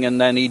parting, and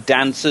then he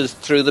dances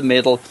through the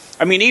middle.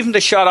 I mean, even the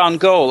shot on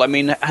goal. I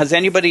mean, has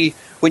anybody,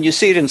 when you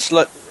see it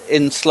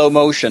in slow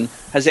motion,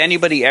 has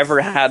anybody ever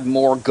had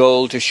more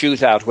goal to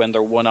shoot at when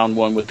they're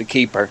one-on-one with the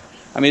keeper?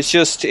 I mean,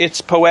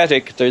 it's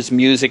poetic. There's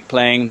music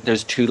playing.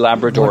 There's two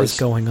Labradors. What is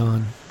going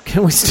on?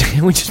 Can we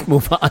just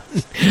move on?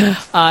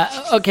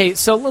 Okay,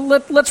 so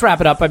let's wrap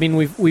it up. I mean,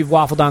 we've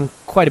waffled on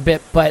quite a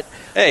bit, but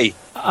hey,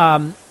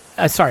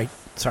 sorry,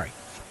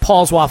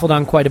 Paul's waffled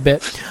on quite a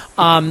bit.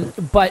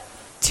 But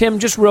Tim,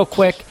 just real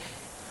quick,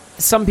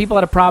 some people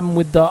had a problem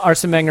with the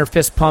Arsene Wenger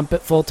fist pump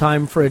at full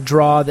time for a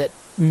draw that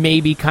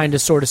maybe kind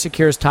of sort of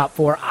secures top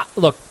four.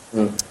 Look,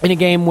 in a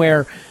game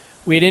where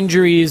we had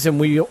injuries and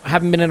we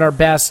haven't been at our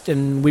best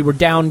and we were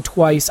down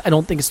twice, I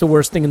don't think it's the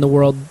worst thing in the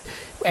world.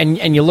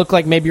 And you look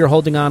like maybe you're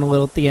holding on a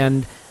little at the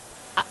end.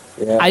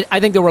 Yeah. I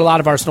think there were a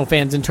lot of Arsenal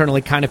fans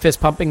internally kind of fist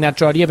pumping that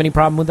draw. Do you have any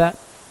problem with that?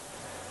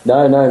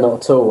 No, not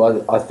at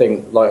all. I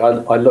think,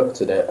 I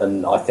looked at it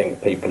and I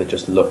think people are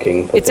just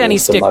looking for it's any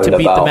stick to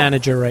beat the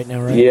manager right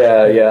now, right?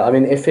 Yeah. I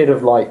mean, if it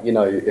had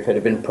if it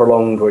had been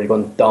prolonged or he'd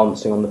gone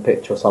dancing on the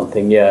pitch or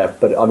something, yeah.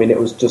 But I mean, it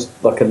was just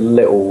like a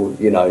little,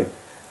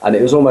 and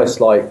it was almost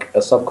like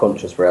a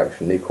subconscious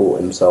reaction. He caught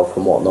himself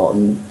and whatnot,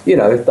 and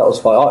that was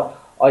fine.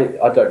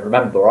 I don't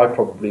remember. I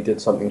probably did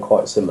something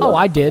quite similar. Oh,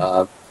 I did.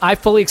 I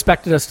fully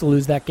expected us to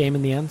lose that game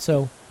in the end.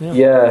 So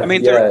yeah. I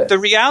mean, the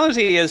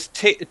reality is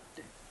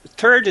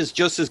third is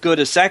just as good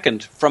as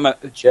second from a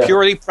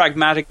purely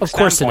pragmatic standpoint. Of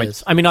course it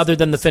is. I mean, other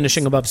than the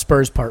finishing above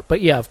Spurs part, but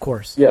yeah, of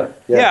course. Yeah.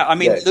 I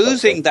mean,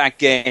 losing that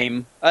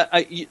game,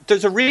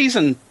 there's a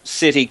reason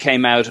City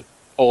came out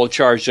all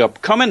charged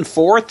up. Coming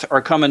fourth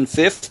or coming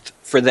fifth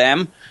for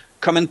them,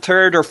 coming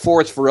third or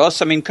fourth for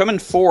us. I mean, coming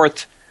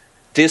fourth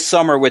this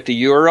summer with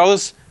the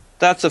Euros,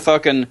 that's a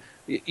fucking...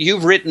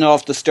 You've written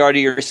off the start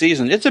of your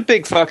season. It's a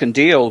big fucking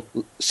deal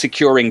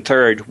securing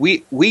third.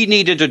 We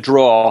needed a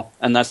draw,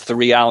 and that's the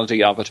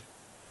reality of it.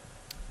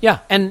 Yeah,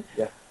 and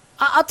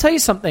I'll tell you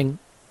something.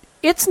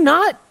 It's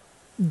not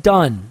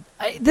done.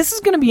 This is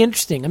going to be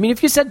interesting. I mean,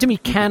 if you said to me,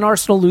 can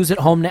Arsenal lose at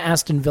home to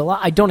Aston Villa?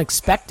 I don't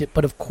expect it,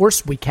 but of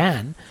course we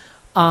can.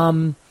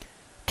 Can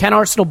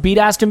Arsenal beat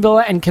Aston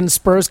Villa, and can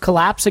Spurs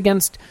collapse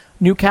against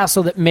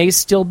Newcastle that may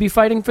still be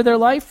fighting for their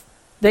life?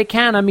 They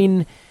can. I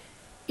mean,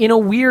 in a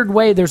weird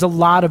way, there's a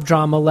lot of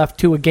drama left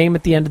to a game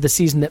at the end of the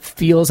season that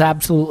feels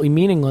absolutely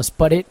meaningless,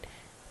 but it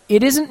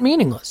isn't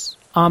meaningless.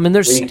 And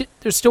there's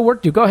still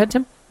work to do. Go ahead,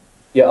 Tim.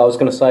 Yeah, I was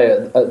going to say,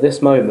 at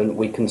this moment,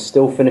 we can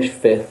still finish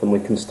fifth and we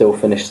can still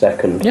finish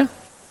second. Yeah.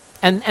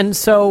 And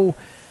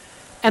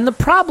the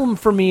problem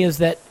for me is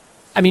that,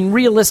 I mean,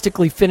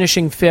 realistically,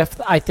 finishing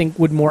fifth, I think,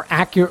 would more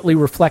accurately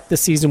reflect the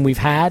season we've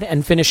had,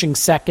 and finishing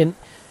second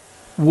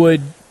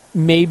would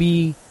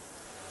maybe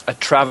a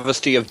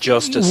travesty of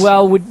justice.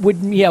 Well,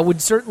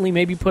 would certainly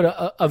maybe put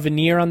a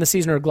veneer on the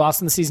season or a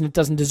gloss on the season it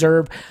doesn't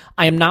deserve.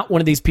 I am not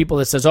one of these people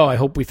that says, I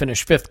hope we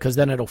finish 5th because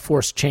then it'll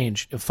force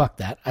change. Fuck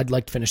that. I'd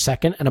like to finish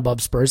 2nd and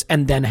above Spurs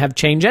and then have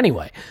change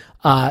anyway.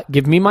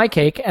 Give me my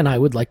cake, and I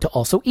would like to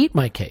also eat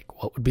my cake.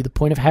 What would be the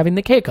point of having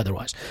the cake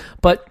otherwise?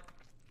 But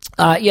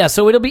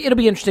so it'll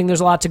be interesting.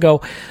 There's a lot to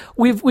go.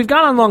 We've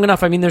gone on long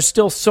enough. I mean, there's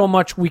still so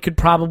much we could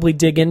probably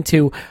dig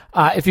into.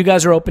 If you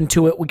guys are open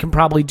to it, we can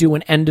probably do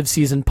an end of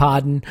season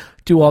pod and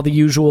do all the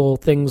usual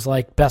things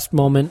like best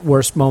moment,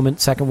 worst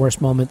moment, second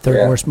worst moment,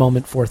 third worst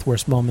moment, fourth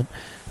worst moment,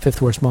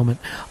 fifth worst moment,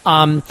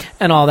 and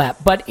all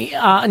that. But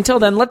until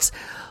then, let's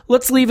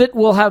leave it.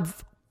 We'll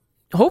have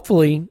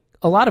hopefully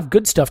a lot of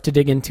good stuff to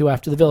dig into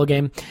after the Villa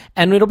game,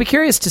 and it'll be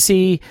curious to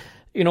see,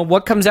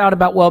 what comes out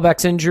about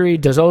Welbeck's injury.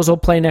 Does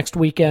Ozil play next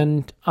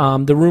weekend?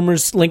 The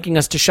rumors linking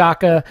us to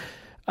Xhaka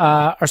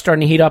are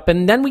starting to heat up,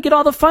 and then we get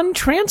all the fun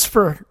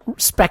transfer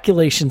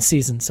speculation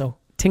season, so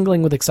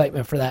tingling with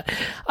excitement for that.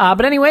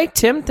 But anyway,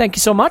 Tim, thank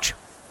you so much.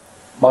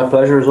 My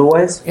pleasure, as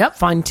always. Yep,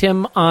 find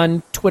Tim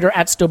on Twitter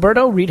at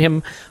Stilberto. Read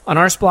him on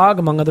Arseblog,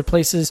 among other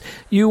places.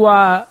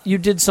 You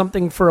did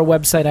something for a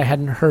website I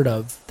hadn't heard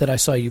of that I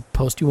saw you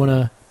post. You want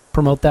to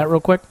promote that real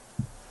quick?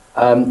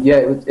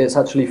 It's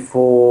actually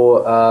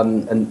for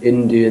an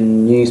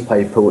Indian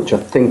newspaper, which I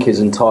think is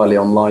entirely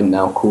online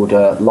now, called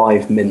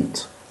Live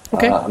Mint.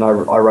 Okay. And I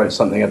wrote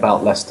something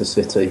about Leicester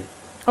City.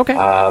 Okay.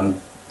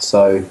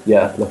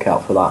 Look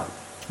out for that.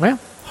 Well,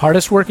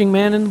 hardest working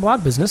man in the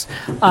blog business.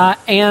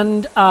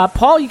 And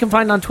Paul, you can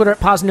find on Twitter at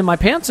Pausing in My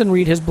Pants and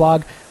read his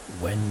blog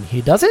when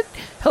he does it.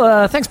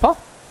 Thanks, Paul.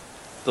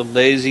 The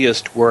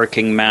laziest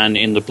working man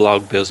in the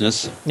blog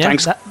business. Yeah,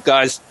 Thanks,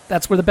 guys.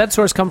 That's where the bed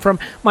sores come from.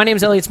 My name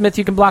is Elliot Smith.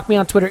 You can block me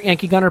on Twitter,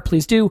 Yankee Gunner.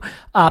 Please do.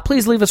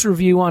 Please leave us a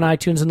review on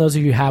iTunes, and those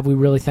of you who have, we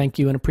really thank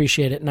you and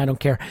appreciate it. And I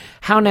don't care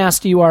how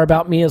nasty you are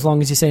about me, as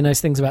long as you say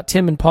nice things about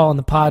Tim and Paul on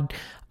the pod.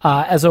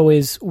 As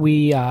always,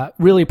 we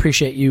really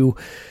appreciate you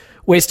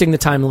wasting the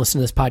time to listen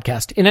to this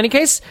podcast. In any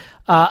case,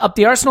 up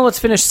the Arsenal. Let's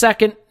finish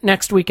 2nd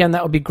next weekend.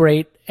 That would be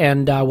great.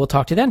 And we'll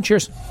talk to you then.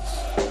 Cheers.